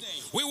today.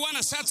 We want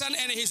Satan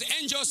and his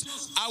angels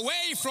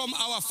away from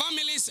our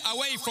families,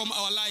 away from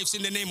our lives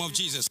in the name of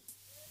Jesus.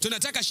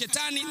 Tunataka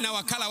shetani na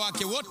wakala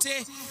wake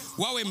wote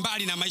wawe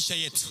mbali na maisha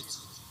yetu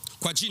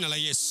kwa jina la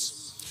Yesu.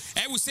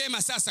 Hebu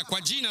sema sasa,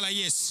 kwa jina la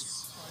Yesu.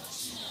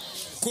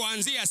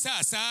 kuanzia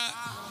sasa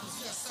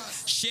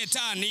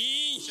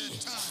shetani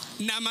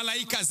na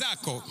malaika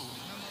zako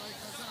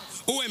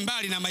uwe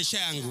mbali na maisha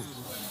yangu,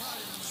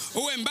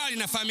 uwe mbali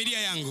na familia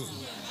yangu,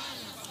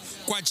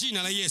 kwa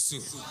jina la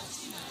Yesu,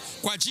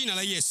 kwa jina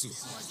la Yesu,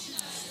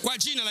 kwa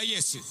jina la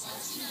Yesu,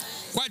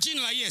 kwa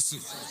jina la Yesu,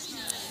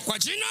 kwa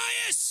jina la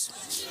Yesu,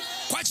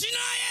 kwa jina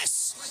la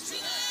Yesu.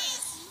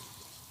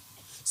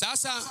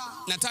 Sasa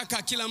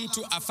nataka kila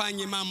mtu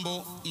afanye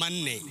mambo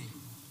manne.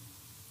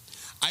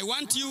 I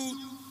want you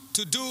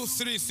to do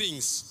 3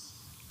 things.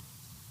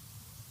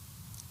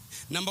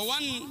 Number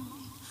 1,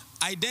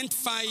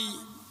 identify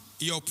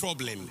your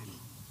problem.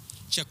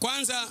 Cha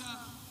kwanza,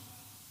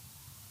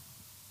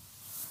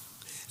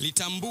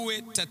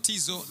 litambue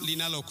tatizo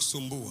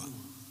linalokusumbua.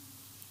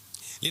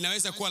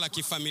 Linaweza kuwa la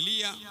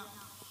kifamilia,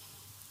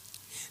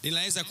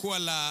 linaweza kuwa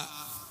la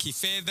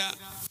kifedha,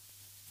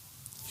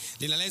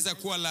 linaweza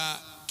kuwa la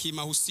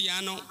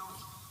kimahusiano,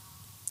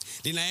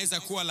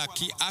 linaweza kuwa la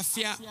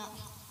kiafya.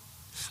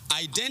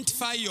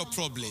 Identify your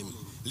problem.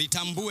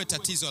 Litambue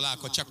tatizo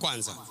lako. Cha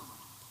kwanza,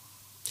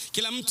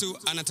 kila mtu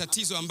ana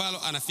tatizo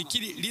ambalo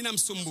anafikiri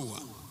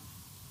linamsumbua.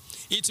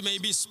 It may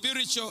be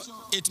spiritual,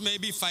 it may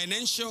be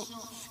financial,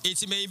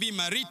 it may be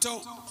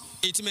marital,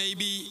 it may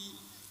be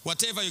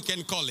whatever you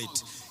can call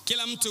it.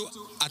 Kila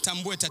mtu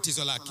atambue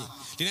tatizo lake.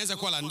 Linaweza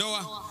kuwa la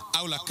ndoa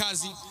au la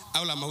kazi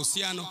au la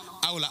mahusiano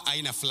au la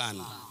aina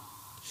fulani.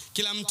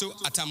 Kila mtu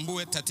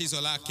atambue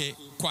tatizo lake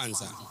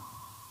kwanza.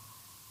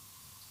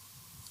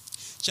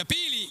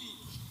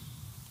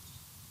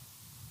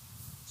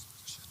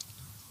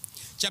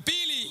 Cha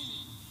pili,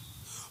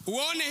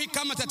 uone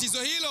kama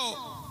tatizo hilo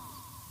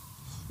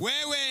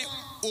wewe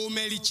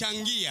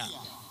umelichangia.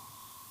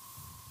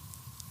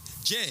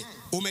 Je,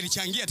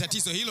 umelichangia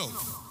tatizo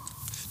hilo?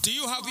 Do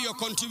you have your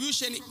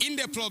contribution in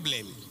the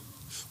problem?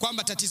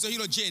 Kwamba tatizo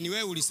hilo, je, ni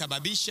wewe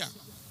ulisababisha?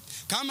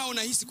 Kama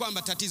unahisi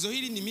kwamba tatizo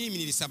hili ni mimi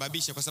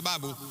nilisababisha kwa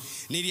sababu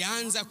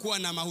nilianza kuwa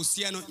na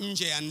mahusiano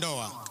nje ya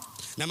ndoa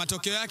na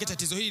matokeo yake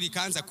tatizo hili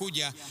likaanza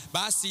kuja,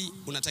 basi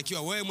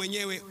unatakiwa wewe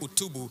mwenyewe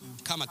utubu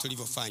kama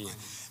tulivyofanya.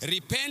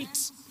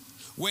 Repent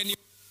when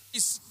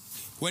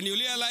you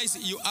realize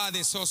you are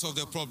the source of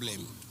the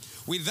problem.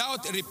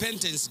 Without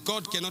repentance,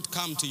 God cannot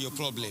come to your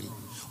problem.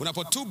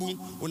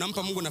 Unapotubu,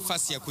 unampa Mungu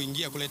nafasi ya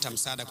kuingia kuleta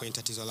msaada kwenye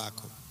tatizo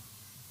lako.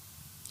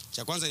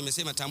 Cha kwanza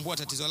nimesema tambua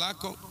tatizo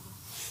lako.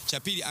 Cha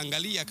pili,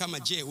 angalia kama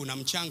je, una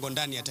mchango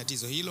ndani ya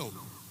tatizo hilo?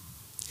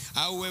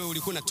 Au wewe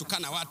ulikuwa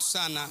unatukana watu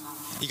sana,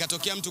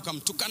 ikatokea mtu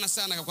kamtukana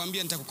sana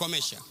akakwambia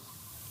nitakukomesha.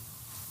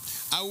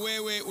 Au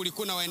wewe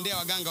ulikuwa unawaendea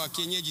waganga wa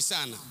kienyeji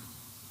sana,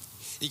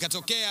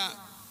 ikatokea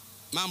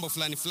mambo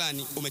fulani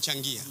fulani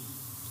umechangia.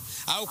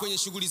 Au kwenye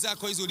shughuli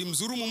zako hizo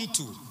ulimdhulumu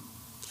mtu.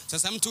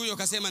 Sasa mtu huyo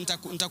akasema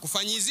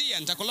nitakufanyizia,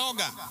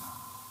 nitakuloga.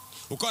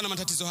 Ukawa na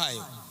matatizo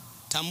hayo.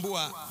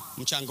 Tambua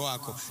mchango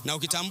wako, na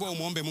ukitambua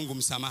umuombe Mungu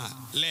msamaha.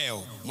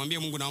 Leo mwambie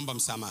Mungu naomba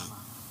msamaha.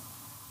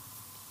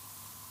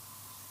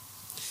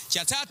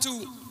 Cha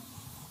tatu,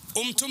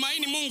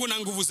 umtumaini Mungu na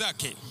nguvu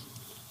zake.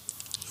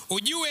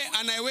 Ujue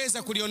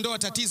anayeweza kuliondoa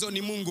tatizo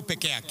ni Mungu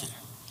peke yake.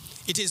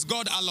 It is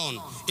God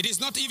alone. It is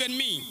not even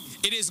me.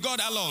 It is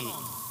God alone.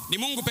 Ni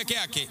Mungu peke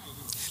yake.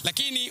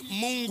 Lakini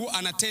Mungu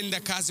anatenda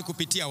kazi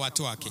kupitia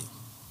watu wake.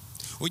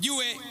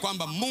 Ujue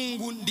kwamba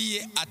Mungu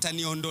ndiye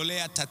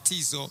ataniondolea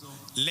tatizo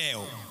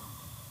leo.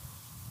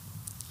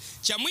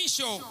 Cha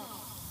mwisho,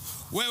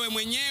 wewe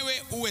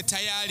mwenyewe uwe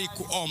tayari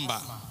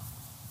kuomba.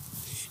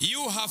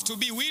 You have to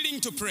be willing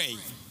to pray.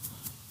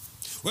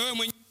 Wewe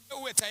mwenyewe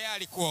uwe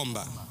tayari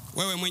kuomba.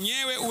 Wewe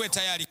mwenyewe uwe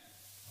tayari.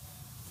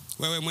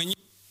 Wewe mwenyewe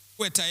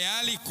uwe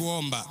tayari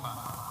kuomba.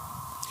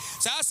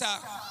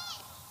 Sasa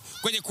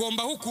kwenye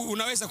kuomba huku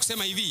unaweza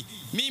kusema hivi,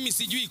 mimi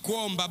sijui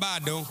kuomba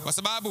bado kwa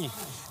sababu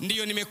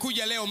ndiyo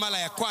nimekuja leo mara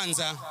ya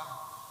kwanza,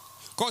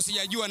 kwa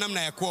sijajua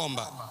namna ya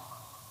kuomba.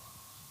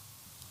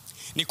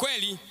 Ni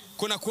kweli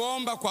kuna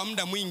kuomba kwa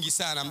muda mwingi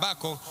sana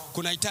ambako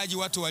kunahitaji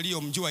watu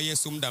waliomjua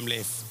Yesu muda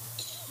mrefu.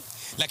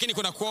 Lakini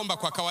kuna kuomba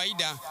kwa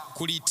kawaida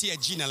kuliitia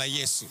jina la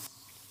Yesu.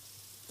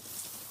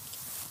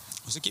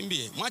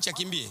 Usikimbie, mwache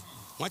akimbie,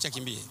 mwache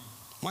akimbie.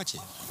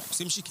 Mwache,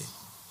 usimshike.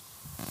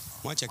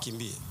 Mwache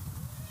akimbie.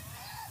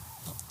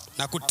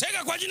 Na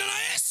kutega kwa jina la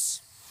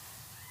Yesu.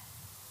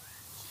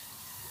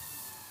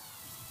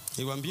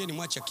 Niwaambie ni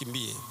mwache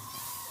akimbie.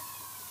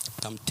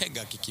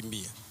 Tamtega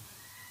akikimbia.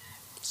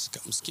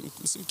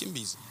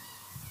 Msimkimbize.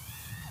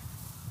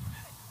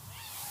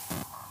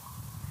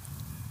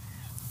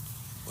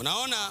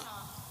 Unaona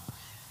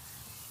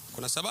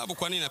kuna sababu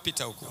kwa nini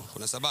napita huku.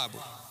 Kuna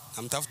sababu.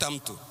 Namtafuta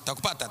mtu,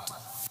 nitakupata tu.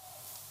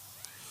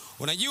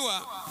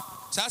 Unajua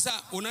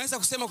sasa unaweza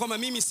kusema kwamba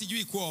mimi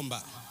sijui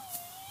kuomba.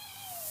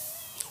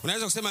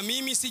 Unaweza kusema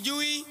mimi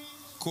sijui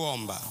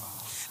kuomba.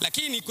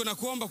 Lakini kuna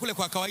kuomba kule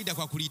kwa kawaida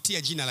kwa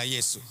kulitia jina la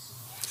Yesu,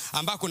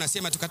 ambako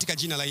unasema tu katika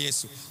jina la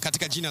Yesu,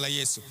 katika jina la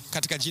Yesu,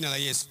 katika jina la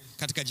Yesu,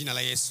 katika jina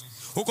la Yesu.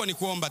 Huko ni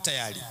kuomba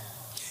tayari.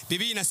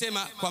 Biblia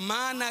inasema kwa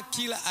maana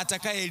kila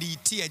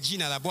atakayeliitia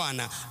jina la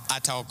Bwana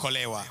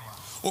ataokolewa.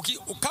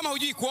 Kama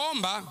hujui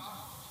kuomba,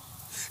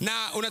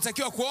 na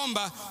unatakiwa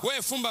kuomba,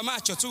 wewe fumba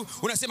macho tu,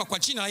 unasema kwa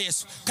jina la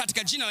Yesu,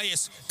 katika jina la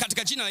Yesu,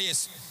 katika jina la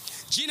Yesu.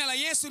 Jina la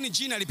Yesu ni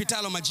jina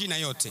lipitalo majina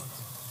yote.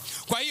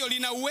 Kwa hiyo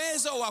lina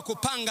uwezo wa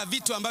kupanga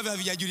vitu ambavyo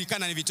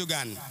havijajulikana ni vitu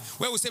gani.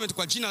 Wewe useme tu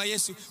kwa jina la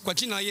Yesu, kwa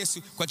jina la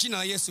Yesu, kwa jina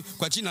la Yesu,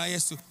 kwa jina la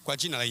Yesu, kwa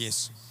jina la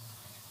Yesu.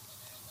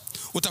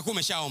 Utakuwa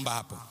umeshaomba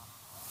hapo.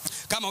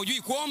 Kama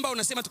hujui kuomba,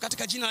 unasema tu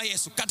katika jina la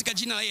Yesu, katika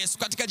jina la Yesu,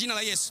 katika jina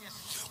la Yesu.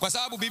 Kwa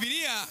sababu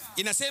Biblia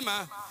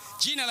inasema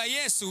jina la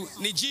Yesu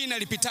ni jina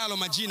lipitalo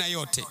majina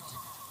yote.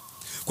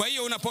 Kwa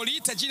hiyo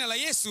unapoliita jina la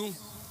Yesu,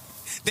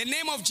 the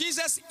name of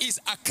Jesus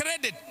is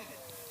accredited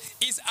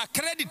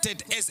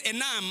as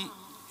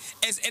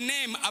a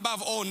name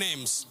above all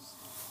names.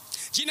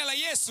 Jina la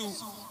Yesu,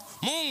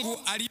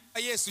 Mungu alipa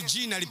Yesu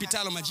jina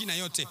lipitalo majina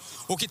yote.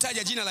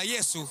 Ukitaja jina la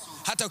Yesu,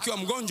 hata ukiwa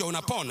mgonjwa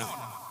unapona.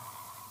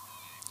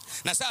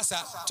 Na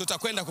sasa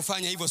tutakwenda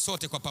kufanya hivyo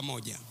sote kwa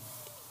pamoja.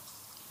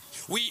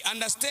 We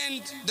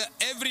understand that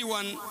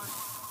everyone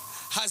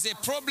has a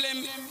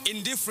problem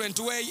in different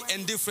way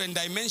and different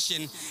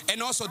dimension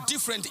and also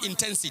different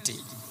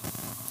intensity.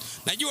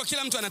 Najua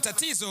kila mtu ana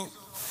tatizo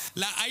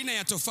la aina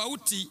ya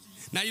tofauti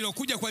na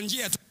lilokuja kwa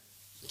njia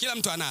kila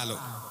mtu analo.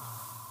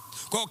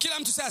 Kwa kila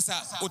mtu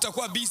sasa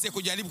utakuwa busy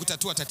kujaribu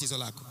kutatua tatizo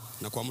lako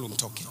na kuamuru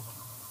mtoke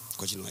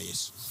kwa jina la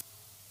Yesu.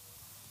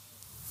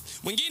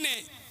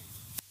 Mwingine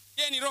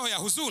yeye ni roho ya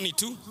huzuni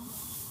tu.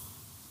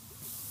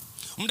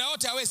 Muda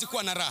wote hawezi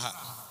kuwa na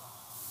raha.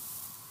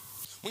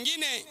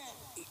 Mwingine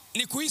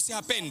ni kuhisi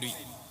hapendwi.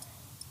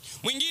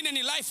 Mwingine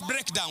ni life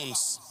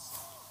breakdowns.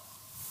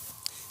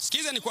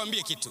 Sikiza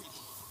nikwambie kitu.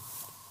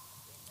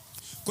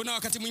 Kuna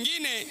wakati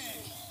mwingine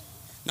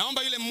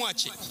naomba yule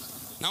mwache.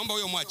 Naomba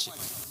huyo mwache.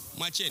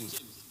 Mwacheni.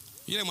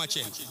 Yule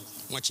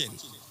mwacheni.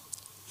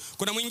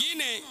 Kuna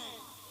mwingine,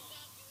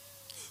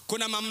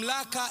 kuna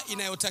mamlaka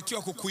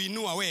inayotakiwa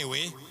kukuinua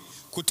wewe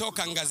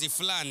kutoka ngazi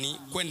fulani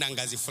kwenda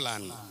ngazi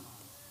fulani.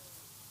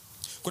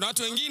 Kuna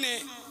watu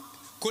wengine,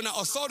 kuna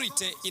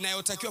authority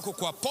inayotakiwa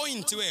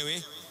kukuappoint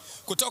wewe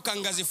kutoka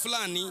ngazi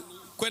fulani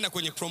kwenda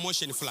kwenye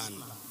promotion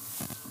fulani.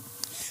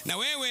 Na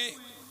wewe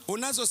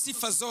unazo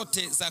sifa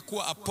zote za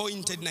kuwa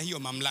appointed na hiyo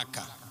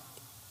mamlaka.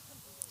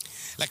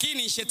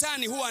 Lakini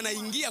shetani huwa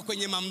anaingia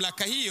kwenye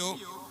mamlaka hiyo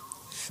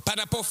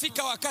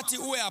panapofika wakati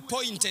uwe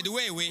appointed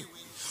wewe.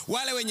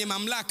 Wale wenye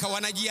mamlaka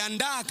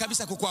wanajiandaa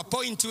kabisa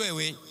kukuappoint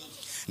wewe,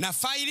 na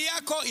faili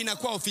yako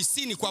inakuwa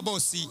ofisini kwa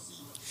bosi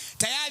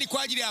tayari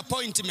kwa ajili ya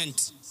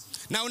appointment.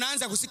 Na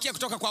unaanza kusikia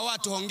kutoka kwa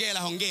watu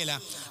hongera,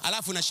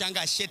 alafu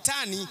unashangaa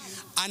shetani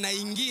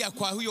anaingia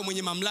kwa huyo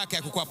mwenye mamlaka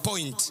ya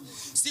kukuappoint.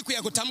 Siku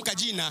ya kutamka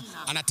jina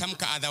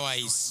anatamka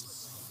otherwise.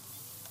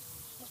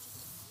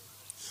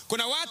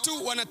 Kuna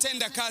watu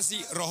wanatenda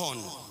kazi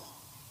rohoni.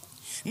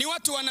 Ni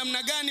watu wa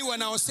namna gani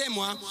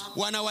wanaosemwa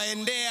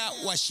wanawaendea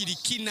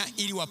washirikina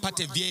ili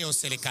wapate vyeo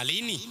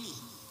serikalini?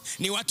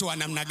 Ni watu wa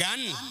namna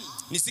gani?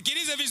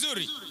 Nisikilize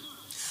vizuri.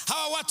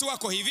 Hawa watu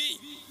wako hivi.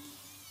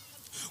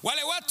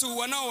 Wale watu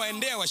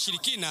wanaowaendea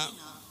washirikina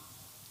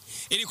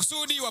ili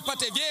kusudi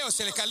wapate vyeo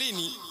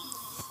serikalini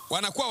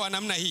wanakuwa wa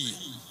namna hii.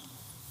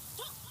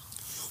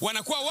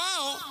 Wanakuwa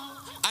wao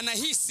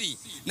anahisi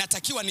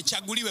natakiwa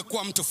nichaguliwe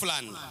kuwa mtu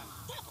fulani.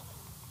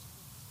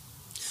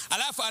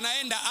 Alafu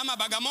anaenda ama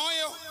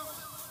Bagamoyo,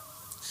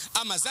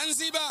 ama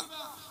Zanzibar,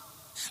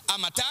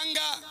 ama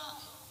Tanga,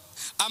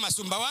 ama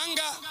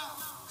Sumbawanga,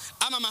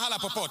 ama mahala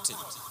popote.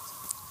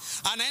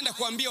 Anaenda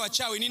kuambia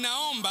wachawi,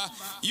 ninaomba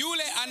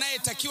yule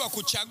anayetakiwa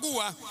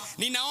kuchagua,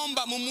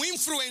 ninaomba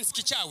mumu-influence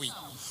kichawi,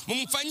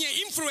 mumfanyie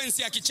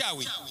influence ya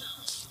kichawi,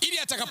 ili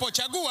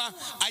atakapochagua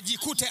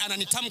ajikute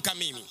ananitamka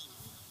mimi.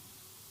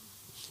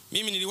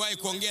 Mimi niliwahi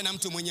kuongea na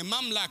mtu mwenye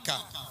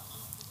mamlaka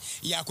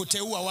ya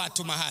kuteua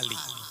watu mahali.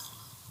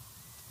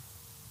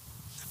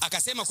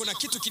 Akasema kuna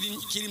kitu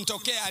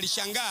kilimtokea,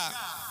 alishangaa.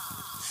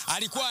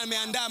 Alikuwa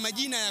ameandaa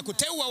majina ya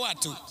kuteua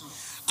watu.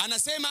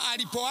 Anasema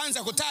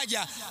alipoanza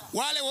kutaja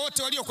wale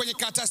wote walio kwenye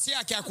karatasi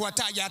yake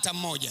hakuwataja hata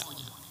mmoja.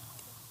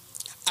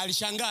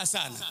 Alishangaa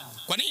sana.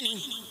 Kwa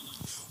nini?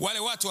 Wale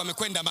watu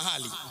wamekwenda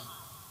mahali,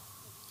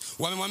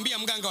 wamemwambia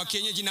mganga wa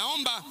kienyeji,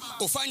 naomba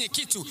ufanye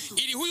kitu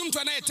ili huyu mtu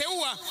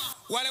anayeteua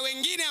wale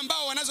wengine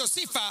ambao wanazo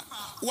sifa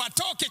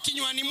watoke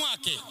kinywani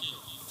mwake.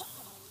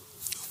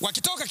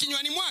 Wakitoka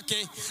kinywani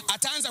mwake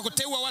ataanza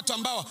kuteua watu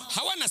ambao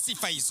hawana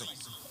sifa hizo.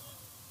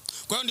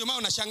 Kwa hiyo ndio maana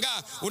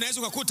unashangaa,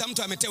 unaweza kukuta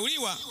mtu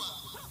ameteuliwa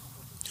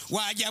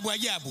wa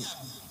ajabu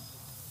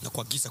na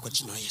kuagiza kwa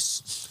jina la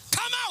Yesu,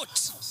 come out,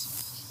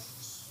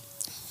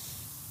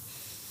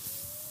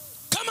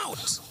 come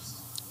out.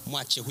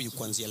 Mwache huyu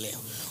kuanzia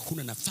leo.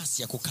 Huna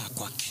nafasi ya kukaa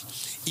kwake.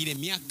 Ile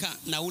miaka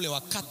na ule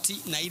wakati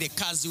na ile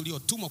kazi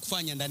uliotumwa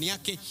kufanya ndani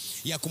yake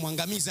ya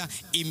kumwangamiza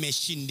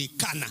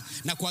imeshindikana,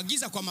 na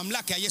kuagiza kwa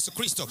mamlaka ya Yesu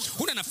Kristo,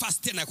 huna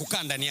nafasi tena ya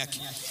kukaa ndani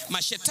yake.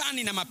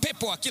 Mashetani na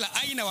mapepo wa kila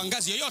aina wa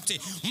ngazi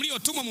yoyote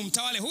mliotumwa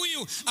mumtawale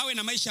huyu awe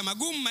na maisha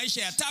magumu,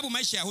 maisha ya tabu,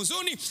 maisha ya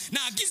huzuni,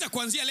 na agiza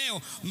kuanzia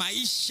leo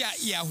maisha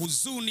ya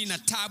huzuni na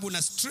tabu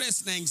na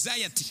stress na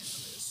anxiety,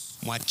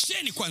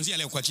 mwacheni kuanzia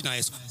leo kwa jina la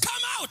Yesu.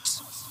 Come out.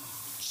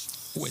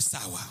 Uwe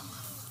sawa.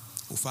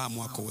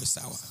 Ufahamu wako uwe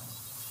sawa.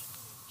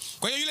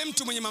 Kwa hiyo yule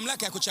mtu mwenye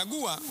mamlaka ya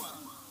kuchagua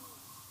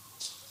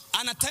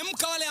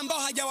anatamka wale ambao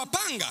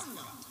hajawapanga,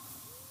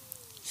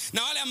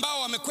 na wale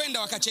ambao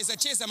wamekwenda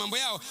wakacheza mambo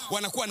yao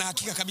wanakuwa na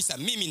hakika kabisa,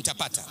 mimi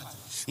nitapata.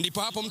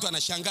 Ndipo hapo mtu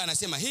anashangaa,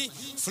 anasema hii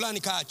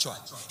fulani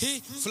kaachwa,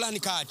 hii fulani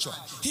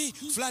kaachwa, hii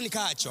fulani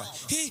kaachwa,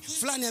 hii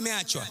fulani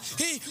ameachwa,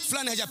 hii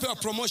fulani hajapewa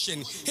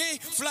promotion, hii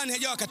fulani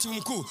hajawa katibu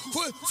mkuu,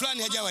 huyu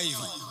fulani hajawa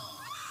hivi.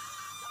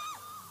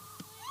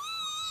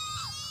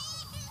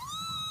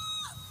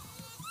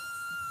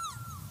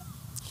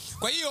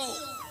 Kwa hiyo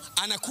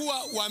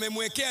anakuwa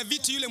wamemwekea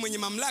vitu yule mwenye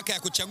mamlaka ya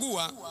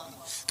kuchagua,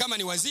 kama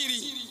ni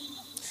waziri,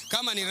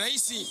 kama ni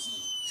rais,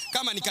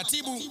 kama ni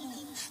katibu,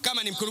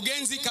 kama ni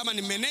mkurugenzi, kama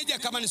ni meneja,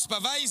 kama ni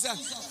supervisor,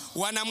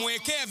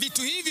 wanamwekea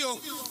vitu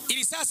hivyo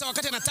ili sasa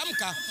wakati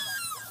anatamka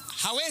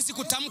hawezi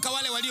kutamka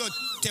wale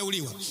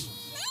walioteuliwa.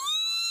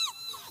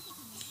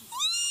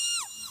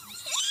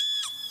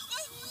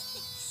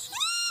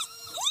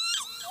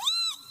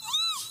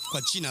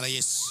 Kwa jina la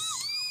Yesu,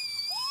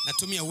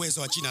 natumia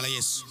uwezo wa jina la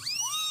Yesu.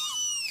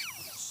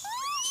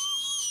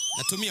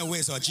 Natumia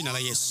uwezo wa jina la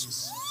Yesu.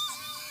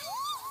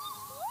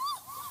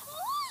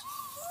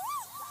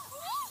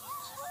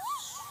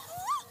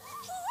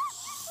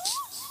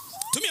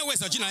 Tumia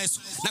uwezo wa jina la Yesu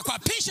na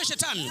kuapisha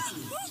shetani,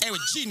 ewe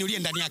jini uliye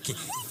ndani yake,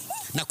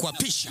 na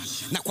kuapisha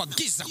na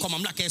kuagiza kwa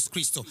mamlaka ya Yesu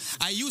Kristo.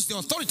 I use the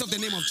authority of the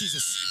name of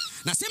Jesus.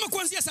 Nasema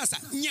kuanzia sasa,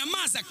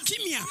 nyamaza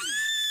kimya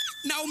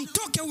na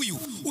umtoke huyu,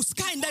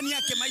 usikae ndani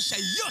yake maisha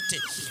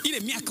yote. Ile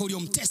miaka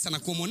uliyomtesa na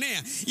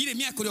kuomonea, ile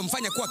miaka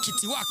uliyomfanya kuwa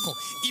kiti wako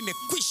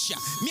imekwisha.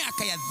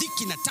 Miaka ya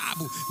dhiki na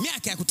tabu,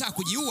 miaka ya kutaka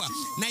kujiua,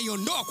 na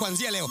iondoa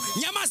kuanzia leo.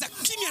 Nyamaza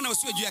kimya na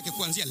usiwe juu yake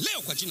kuanzia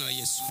leo kwa jina la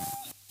Yesu.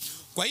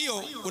 Kwa hiyo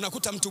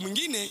unakuta mtu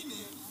mwingine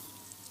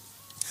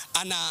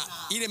ana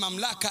ile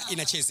mamlaka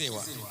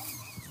inachezewa.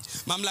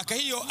 Mamlaka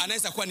hiyo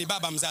anaweza kuwa ni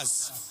baba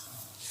mzazi.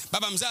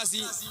 Baba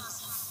mzazi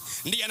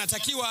ndiye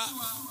anatakiwa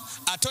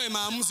atoe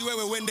maamuzi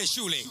wewe uende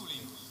shule.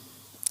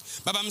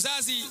 Baba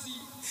mzazi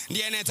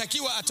ndiye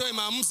anatakiwa atoe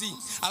maamuzi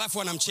alafu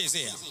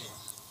wanamchezea.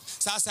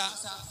 Sasa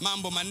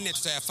mambo manne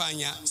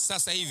tutayafanya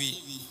sasa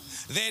hivi,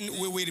 then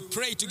we will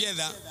pray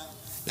together,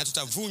 na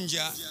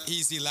tutavunja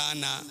hizi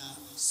laana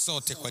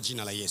sote kwa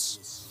jina la Yesu.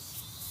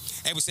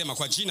 Hebu sema,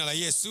 kwa jina la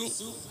Yesu.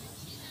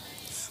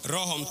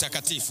 Roho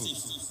Mtakatifu,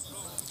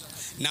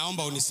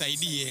 naomba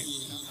unisaidie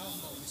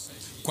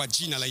kwa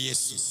jina la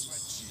Yesu.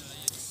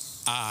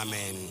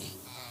 Amen.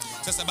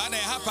 Sasa baada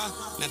ya hapa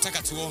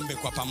nataka tuombe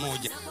kwa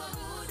pamoja.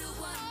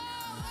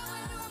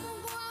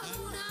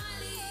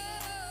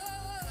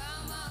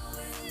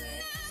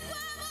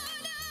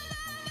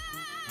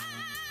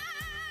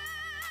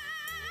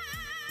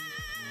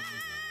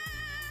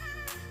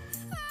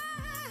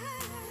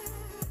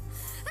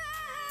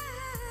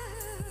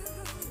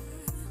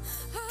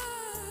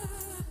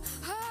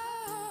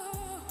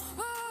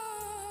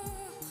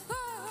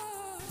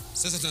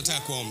 Sasa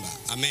tunataka kuomba.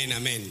 Amen,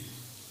 amen.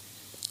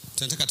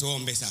 Tunataka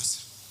tuombe sasa.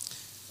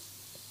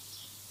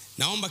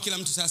 Naomba kila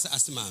mtu sasa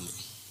asimame.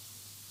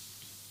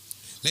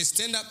 Let's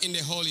stand up in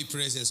the holy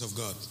presence of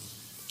God.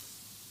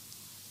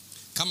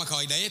 Kama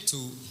kawaida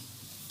yetu,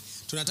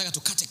 tunataka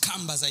tukate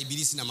kamba za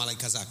ibilisi na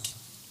malaika zake.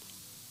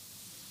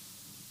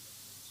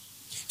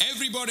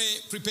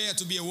 Everybody prepare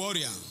to be a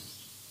warrior.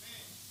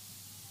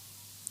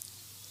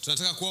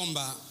 Tunataka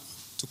kuomba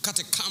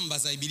tukate kamba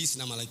za ibilisi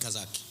na malaika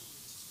zake.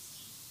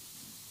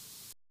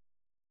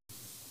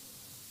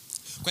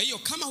 Kwa hiyo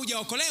kama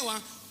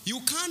hujaokolewa,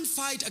 you can't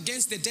fight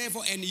against the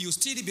devil and you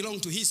still belong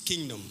to his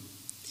kingdom.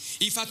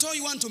 If at all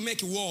you want to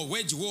make war,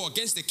 wage war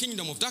against the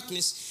kingdom of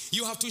darkness,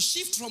 you have to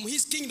shift from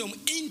his kingdom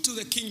into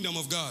the kingdom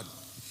of God.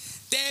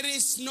 There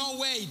is no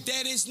way,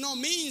 there is no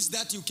means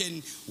that you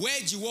can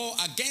wage war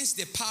against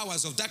the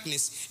powers of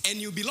darkness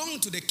and you belong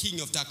to the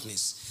king of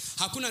darkness.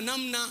 Hakuna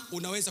namna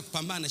unaweza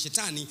kupambana na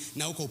shetani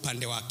na uko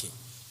upande wake.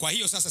 Kwa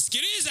hiyo sasa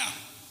sikiliza.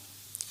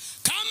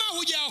 Kama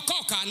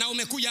hujaokoka na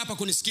umekuja hapa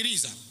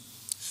kunisikiliza,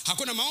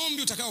 hakuna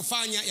maombi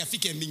utakayofanya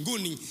yafike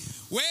mbinguni.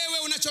 Wewe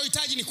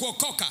unachohitaji ni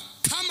kuokoka.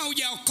 Kama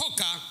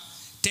hujaokoka,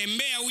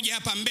 tembea uje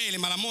hapa mbele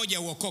mara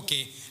moja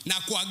uokoke,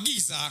 na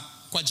kuagiza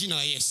kwa jina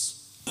la Yesu.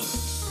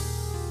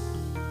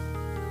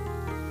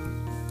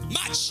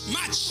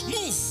 March,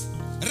 move,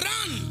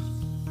 run.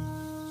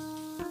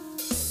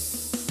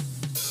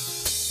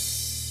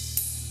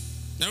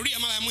 Narudia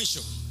mara ya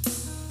mwisho.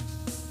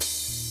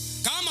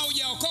 Kama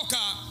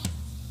hujaokoka,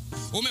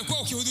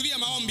 umekuwa ukihudhuria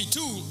maombi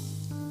tu,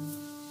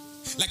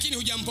 lakini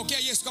hujampokea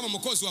Yesu kama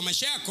mwokozi wa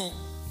maisha yako,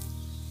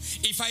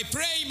 if I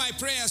pray, my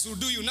prayers will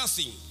do you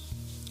nothing.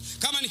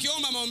 Kama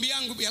nikiomba maombi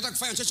yangu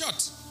yatakufanya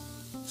chochote,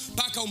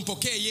 mpaka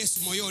umpokee Yesu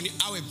moyoni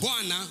awe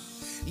Bwana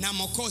na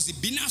mwokozi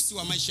binafsi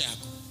wa maisha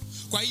yako.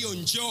 Kwa hiyo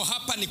njoo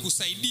hapa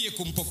nikusaidie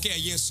kumpokea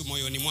Yesu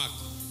moyoni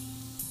mwako,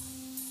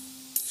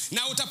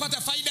 na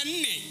utapata faida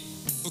 4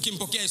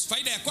 ukimpokea Yesu.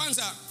 Faida ya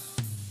kwanza,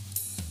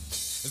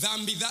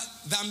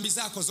 dhambi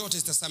zako zote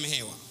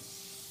zitasamehewa.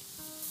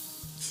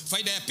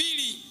 Faida ya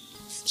pili,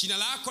 jina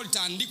lako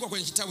litaandikwa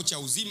kwenye kitabu cha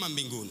uzima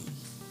mbinguni.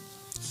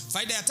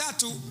 Faida ya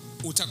tatu,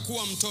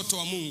 utakuwa mtoto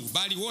wa Mungu,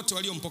 bali wote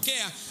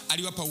waliompokea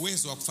aliwapa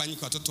uwezo wa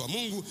kufanyika watoto wa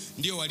Mungu,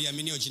 ndio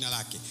waliaminio jina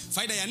lake.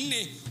 Faida ya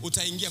 4,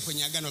 utaingia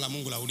kwenye agano la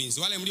Mungu la ulinzi.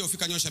 Wale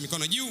mliofika nyosha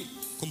mikono juu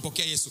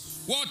kumpokea Yesu.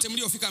 Wote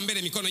mliofika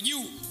mbele mikono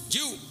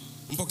juu,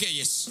 mpokee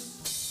Yesu.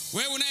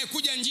 Wewe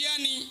unayekuja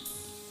njiani,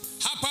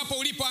 hapa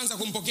ulipoanza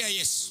kumpokea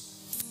Yesu.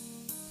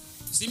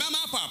 Simama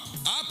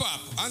hapa,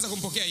 anza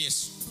kumpokea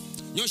Yesu.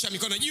 Nyosha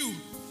mikono juu,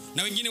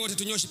 na wengine wote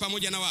tunyoshe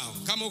pamoja na wao.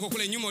 Kama uko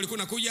kule nyuma ulikuwa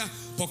unakuja,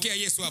 pokea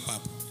Yesu hapa.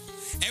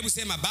 Hebu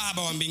sema: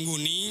 Baba wa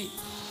mbinguni,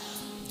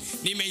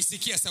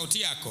 nimeisikia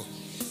sauti yako.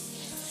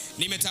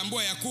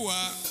 Nimetambua ya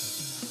kuwa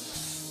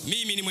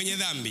mimi ni mwenye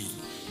dhambi.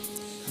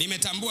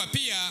 Nimetambua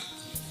pia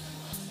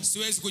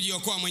siwezi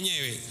kujiokoa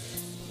mwenyewe.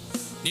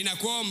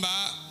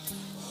 Ninakuomba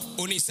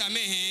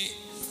unisamehe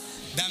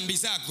dhambi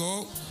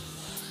zako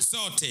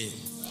zote.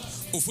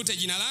 Ufute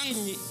jina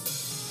langu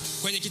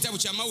kwenye kitabu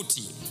cha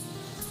mauti,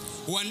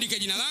 uandike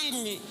jina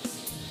langu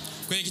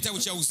kwenye kitabu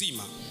cha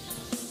uzima.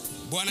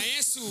 Bwana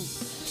Yesu,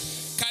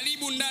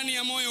 karibu ndani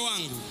ya moyo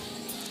wangu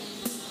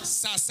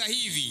sasa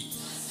hivi.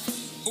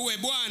 Uwe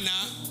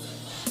Bwana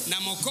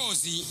na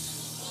Mwokozi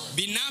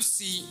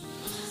binafsi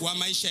wa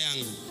maisha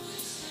yangu.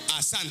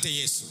 Asante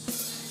Yesu.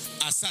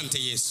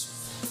 Asante Yesu.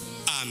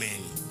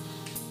 Amen.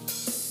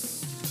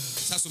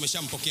 Sasa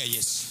umeshampokea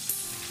Yesu.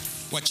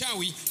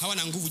 Wachawi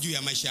hawana nguvu juu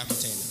ya maisha yako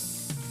tena.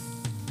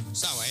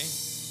 Sawa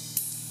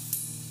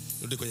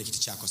Rudi kwenye kiti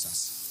chako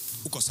sasa.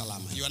 Uko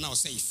salama. You are now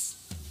safe.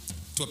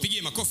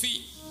 Tuwapigie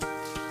makofi.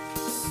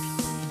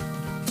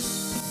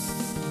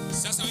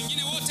 Sasa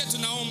wengine wote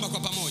tunaomba kwa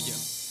pamoja.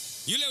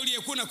 Yule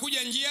uliyekuwa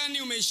unakuja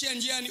njiani, umeishia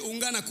njiani,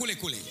 ungana kule.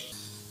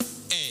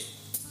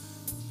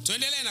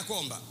 Tuendelee na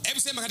kuomba. Hebu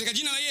sema: katika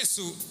jina la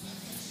Yesu,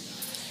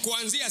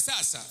 kuanzia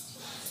sasa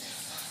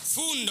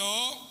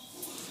fundo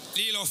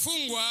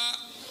lililofungwa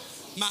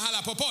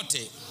mahala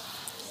popote,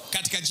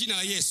 katika jina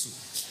la Yesu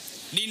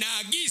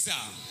ninaagiza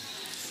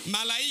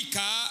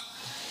malaika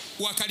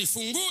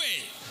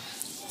wakalifungue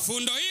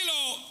fundo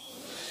hilo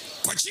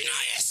kwa jina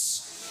la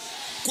Yesu.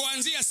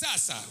 Kuanzia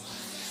sasa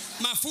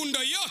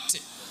mafundo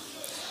yote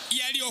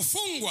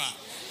yaliyofungwa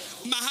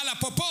mahala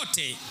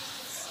popote,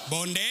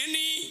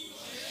 bondeni,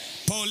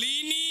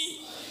 polini,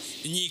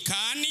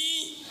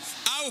 nyikani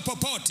au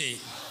popote,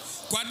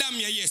 kwa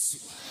damu ya Yesu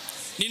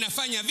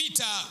ninafanya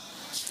vita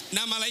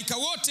na malaika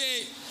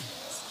wote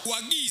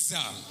wa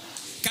giza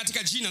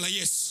katika jina la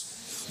Yesu.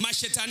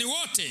 Mashetani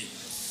wote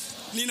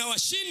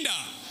ninawashinda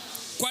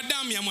kwa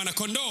damu ya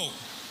mwanakondoo.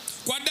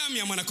 Kwa damu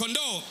ya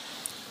mwanakondoo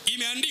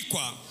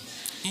imeandikwa,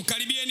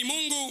 mkaribieni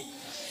Mungu,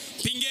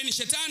 pingeni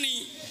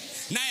shetani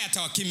naye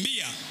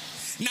atawakimbia.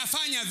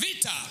 Nafanya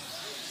vita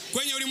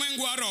kwenye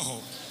ulimwengu wa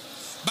roho.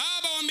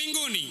 Baba wa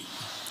mbinguni,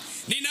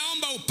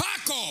 ninaomba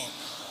upako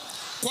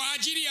kwa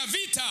ajili ya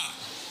vita,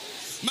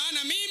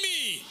 maana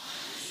mimi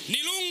ni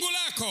lungu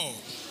lako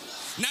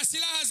na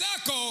silaha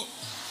zako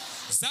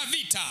za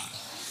vita.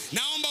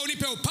 Naomba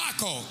unipe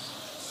upako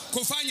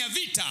kufanya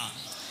vita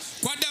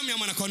kwa damu ya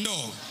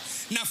mwanakondoo.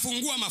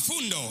 Nafungua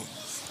mafundo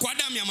kwa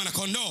damu ya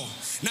mwanakondoo.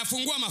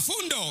 Nafungua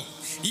mafundo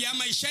ya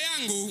maisha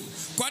yangu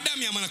kwa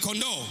damu ya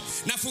mwanakondoo.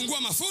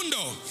 Nafungua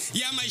mafundo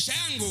ya maisha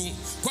yangu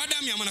kwa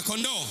damu ya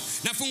mwanakondoo.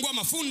 Nafungua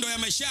mafundo ya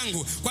maisha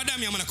yangu kwa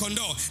damu ya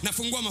mwanakondoo.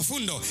 Nafungua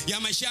mafundo ya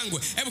maisha yangu.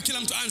 Hebu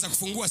kila mtu anza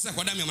kufungua sasa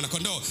kwa damu ya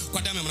mwanakondoo,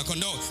 kwa damu ya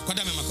mwanakondoo, kwa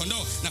damu ya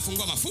mwanakondoo.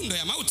 Nafungua mafundo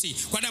ya mauti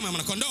kwa damu ya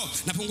mwanakondoo.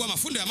 Nafungua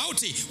mafundo ya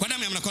mauti kwa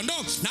damu ya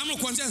mwanakondoo. Naamuru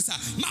kuanzia sasa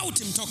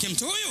mauti mtoke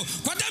mtu huyu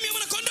kwa damu ya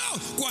mwanakondoo.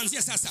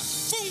 Kuanzia sasa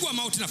fungua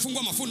mauti,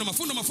 nafungua mafundo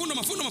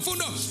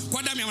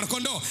kwa damu ya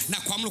mwanakondoo.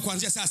 Na kuamuru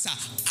kuanzia sasa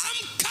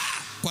amka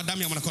kwa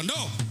damu ya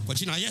mwanakondoo kwa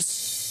jina la Yesu.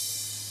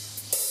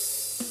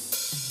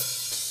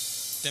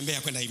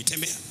 Tembea kwenda hivi,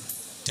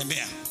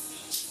 tembea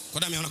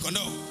kwa damu ya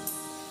mwanakondoo.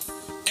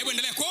 Hebu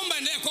endelea kuomba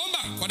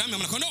kwa damu ya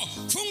mwanakondoo.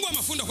 Fungua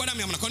mafundo kwa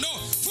damu ya mwanakondoo.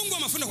 Fungua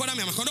mafundo kwa damu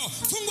ya mwanakondoo.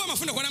 Fungua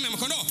mafundo kwa damu ya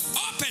mwanakondoo.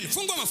 Open,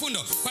 fungua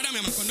mafundo kwa damu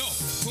ya mwanakondoo.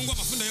 Fungua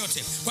mafundo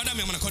yote kwa damu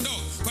ya mwanakondoo.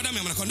 Kwa damu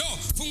ya mwanakondoo.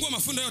 Fungua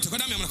mafundo yote kwa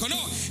damu ya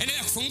mwanakondoo.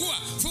 Endelea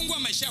fungua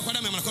maisha yako kwa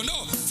damu ya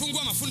mwanakondoo.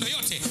 Fungua mafundo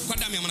yote kwa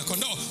damu ya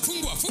mwanakondoo.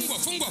 Fungua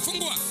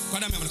kwa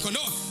damu ya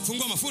mwanakondoo.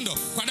 Fungua mafundo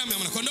kwa damu ya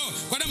mwanakondoo.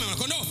 Kwa damu ya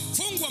mwanakondoo.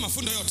 Fungua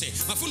mafundo yote.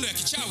 Mafundo ya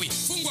kichawi,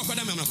 fungua kwa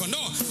damu ya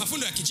mwanakondoo.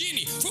 Mafundo ya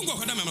kijini, fungua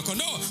kwa damu ya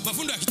mwanakondoo.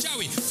 Mafundo ya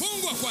kichawi,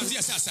 fungua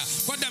kuanzia sasa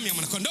kwa damu ya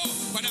mwanakondoo.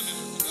 Kwa damu ya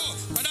mwanakondoo.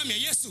 Kwa damu ya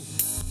Yesu.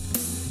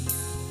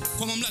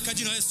 Kwa mamlaka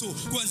jina la Yesu,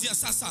 kuanzia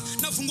sasa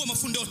nafungua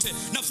mafundo yote.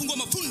 Nafungua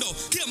mafundo,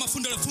 kila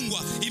mafundo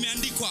yaliyofungwa.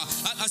 Imeandikwa,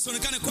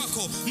 asionekane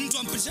kwako mtu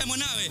ampitishaye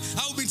mwanawe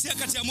au binti yake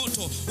kati ya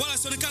moto, wala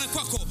asionekane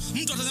kwako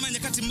mtu atazamaye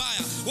nyakati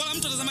mbaya, wala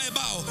mtu atazamaye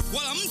bao,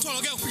 wala mtu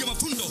alogea kupiga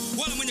mafundo,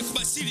 wala mwenye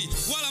kubashiri,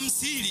 wala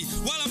msihiri,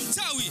 wala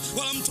mchawi,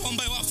 wala mtu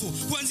ambaye wafu.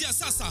 Kuanzia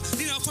sasa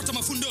ninawafuata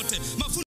mafundo yote.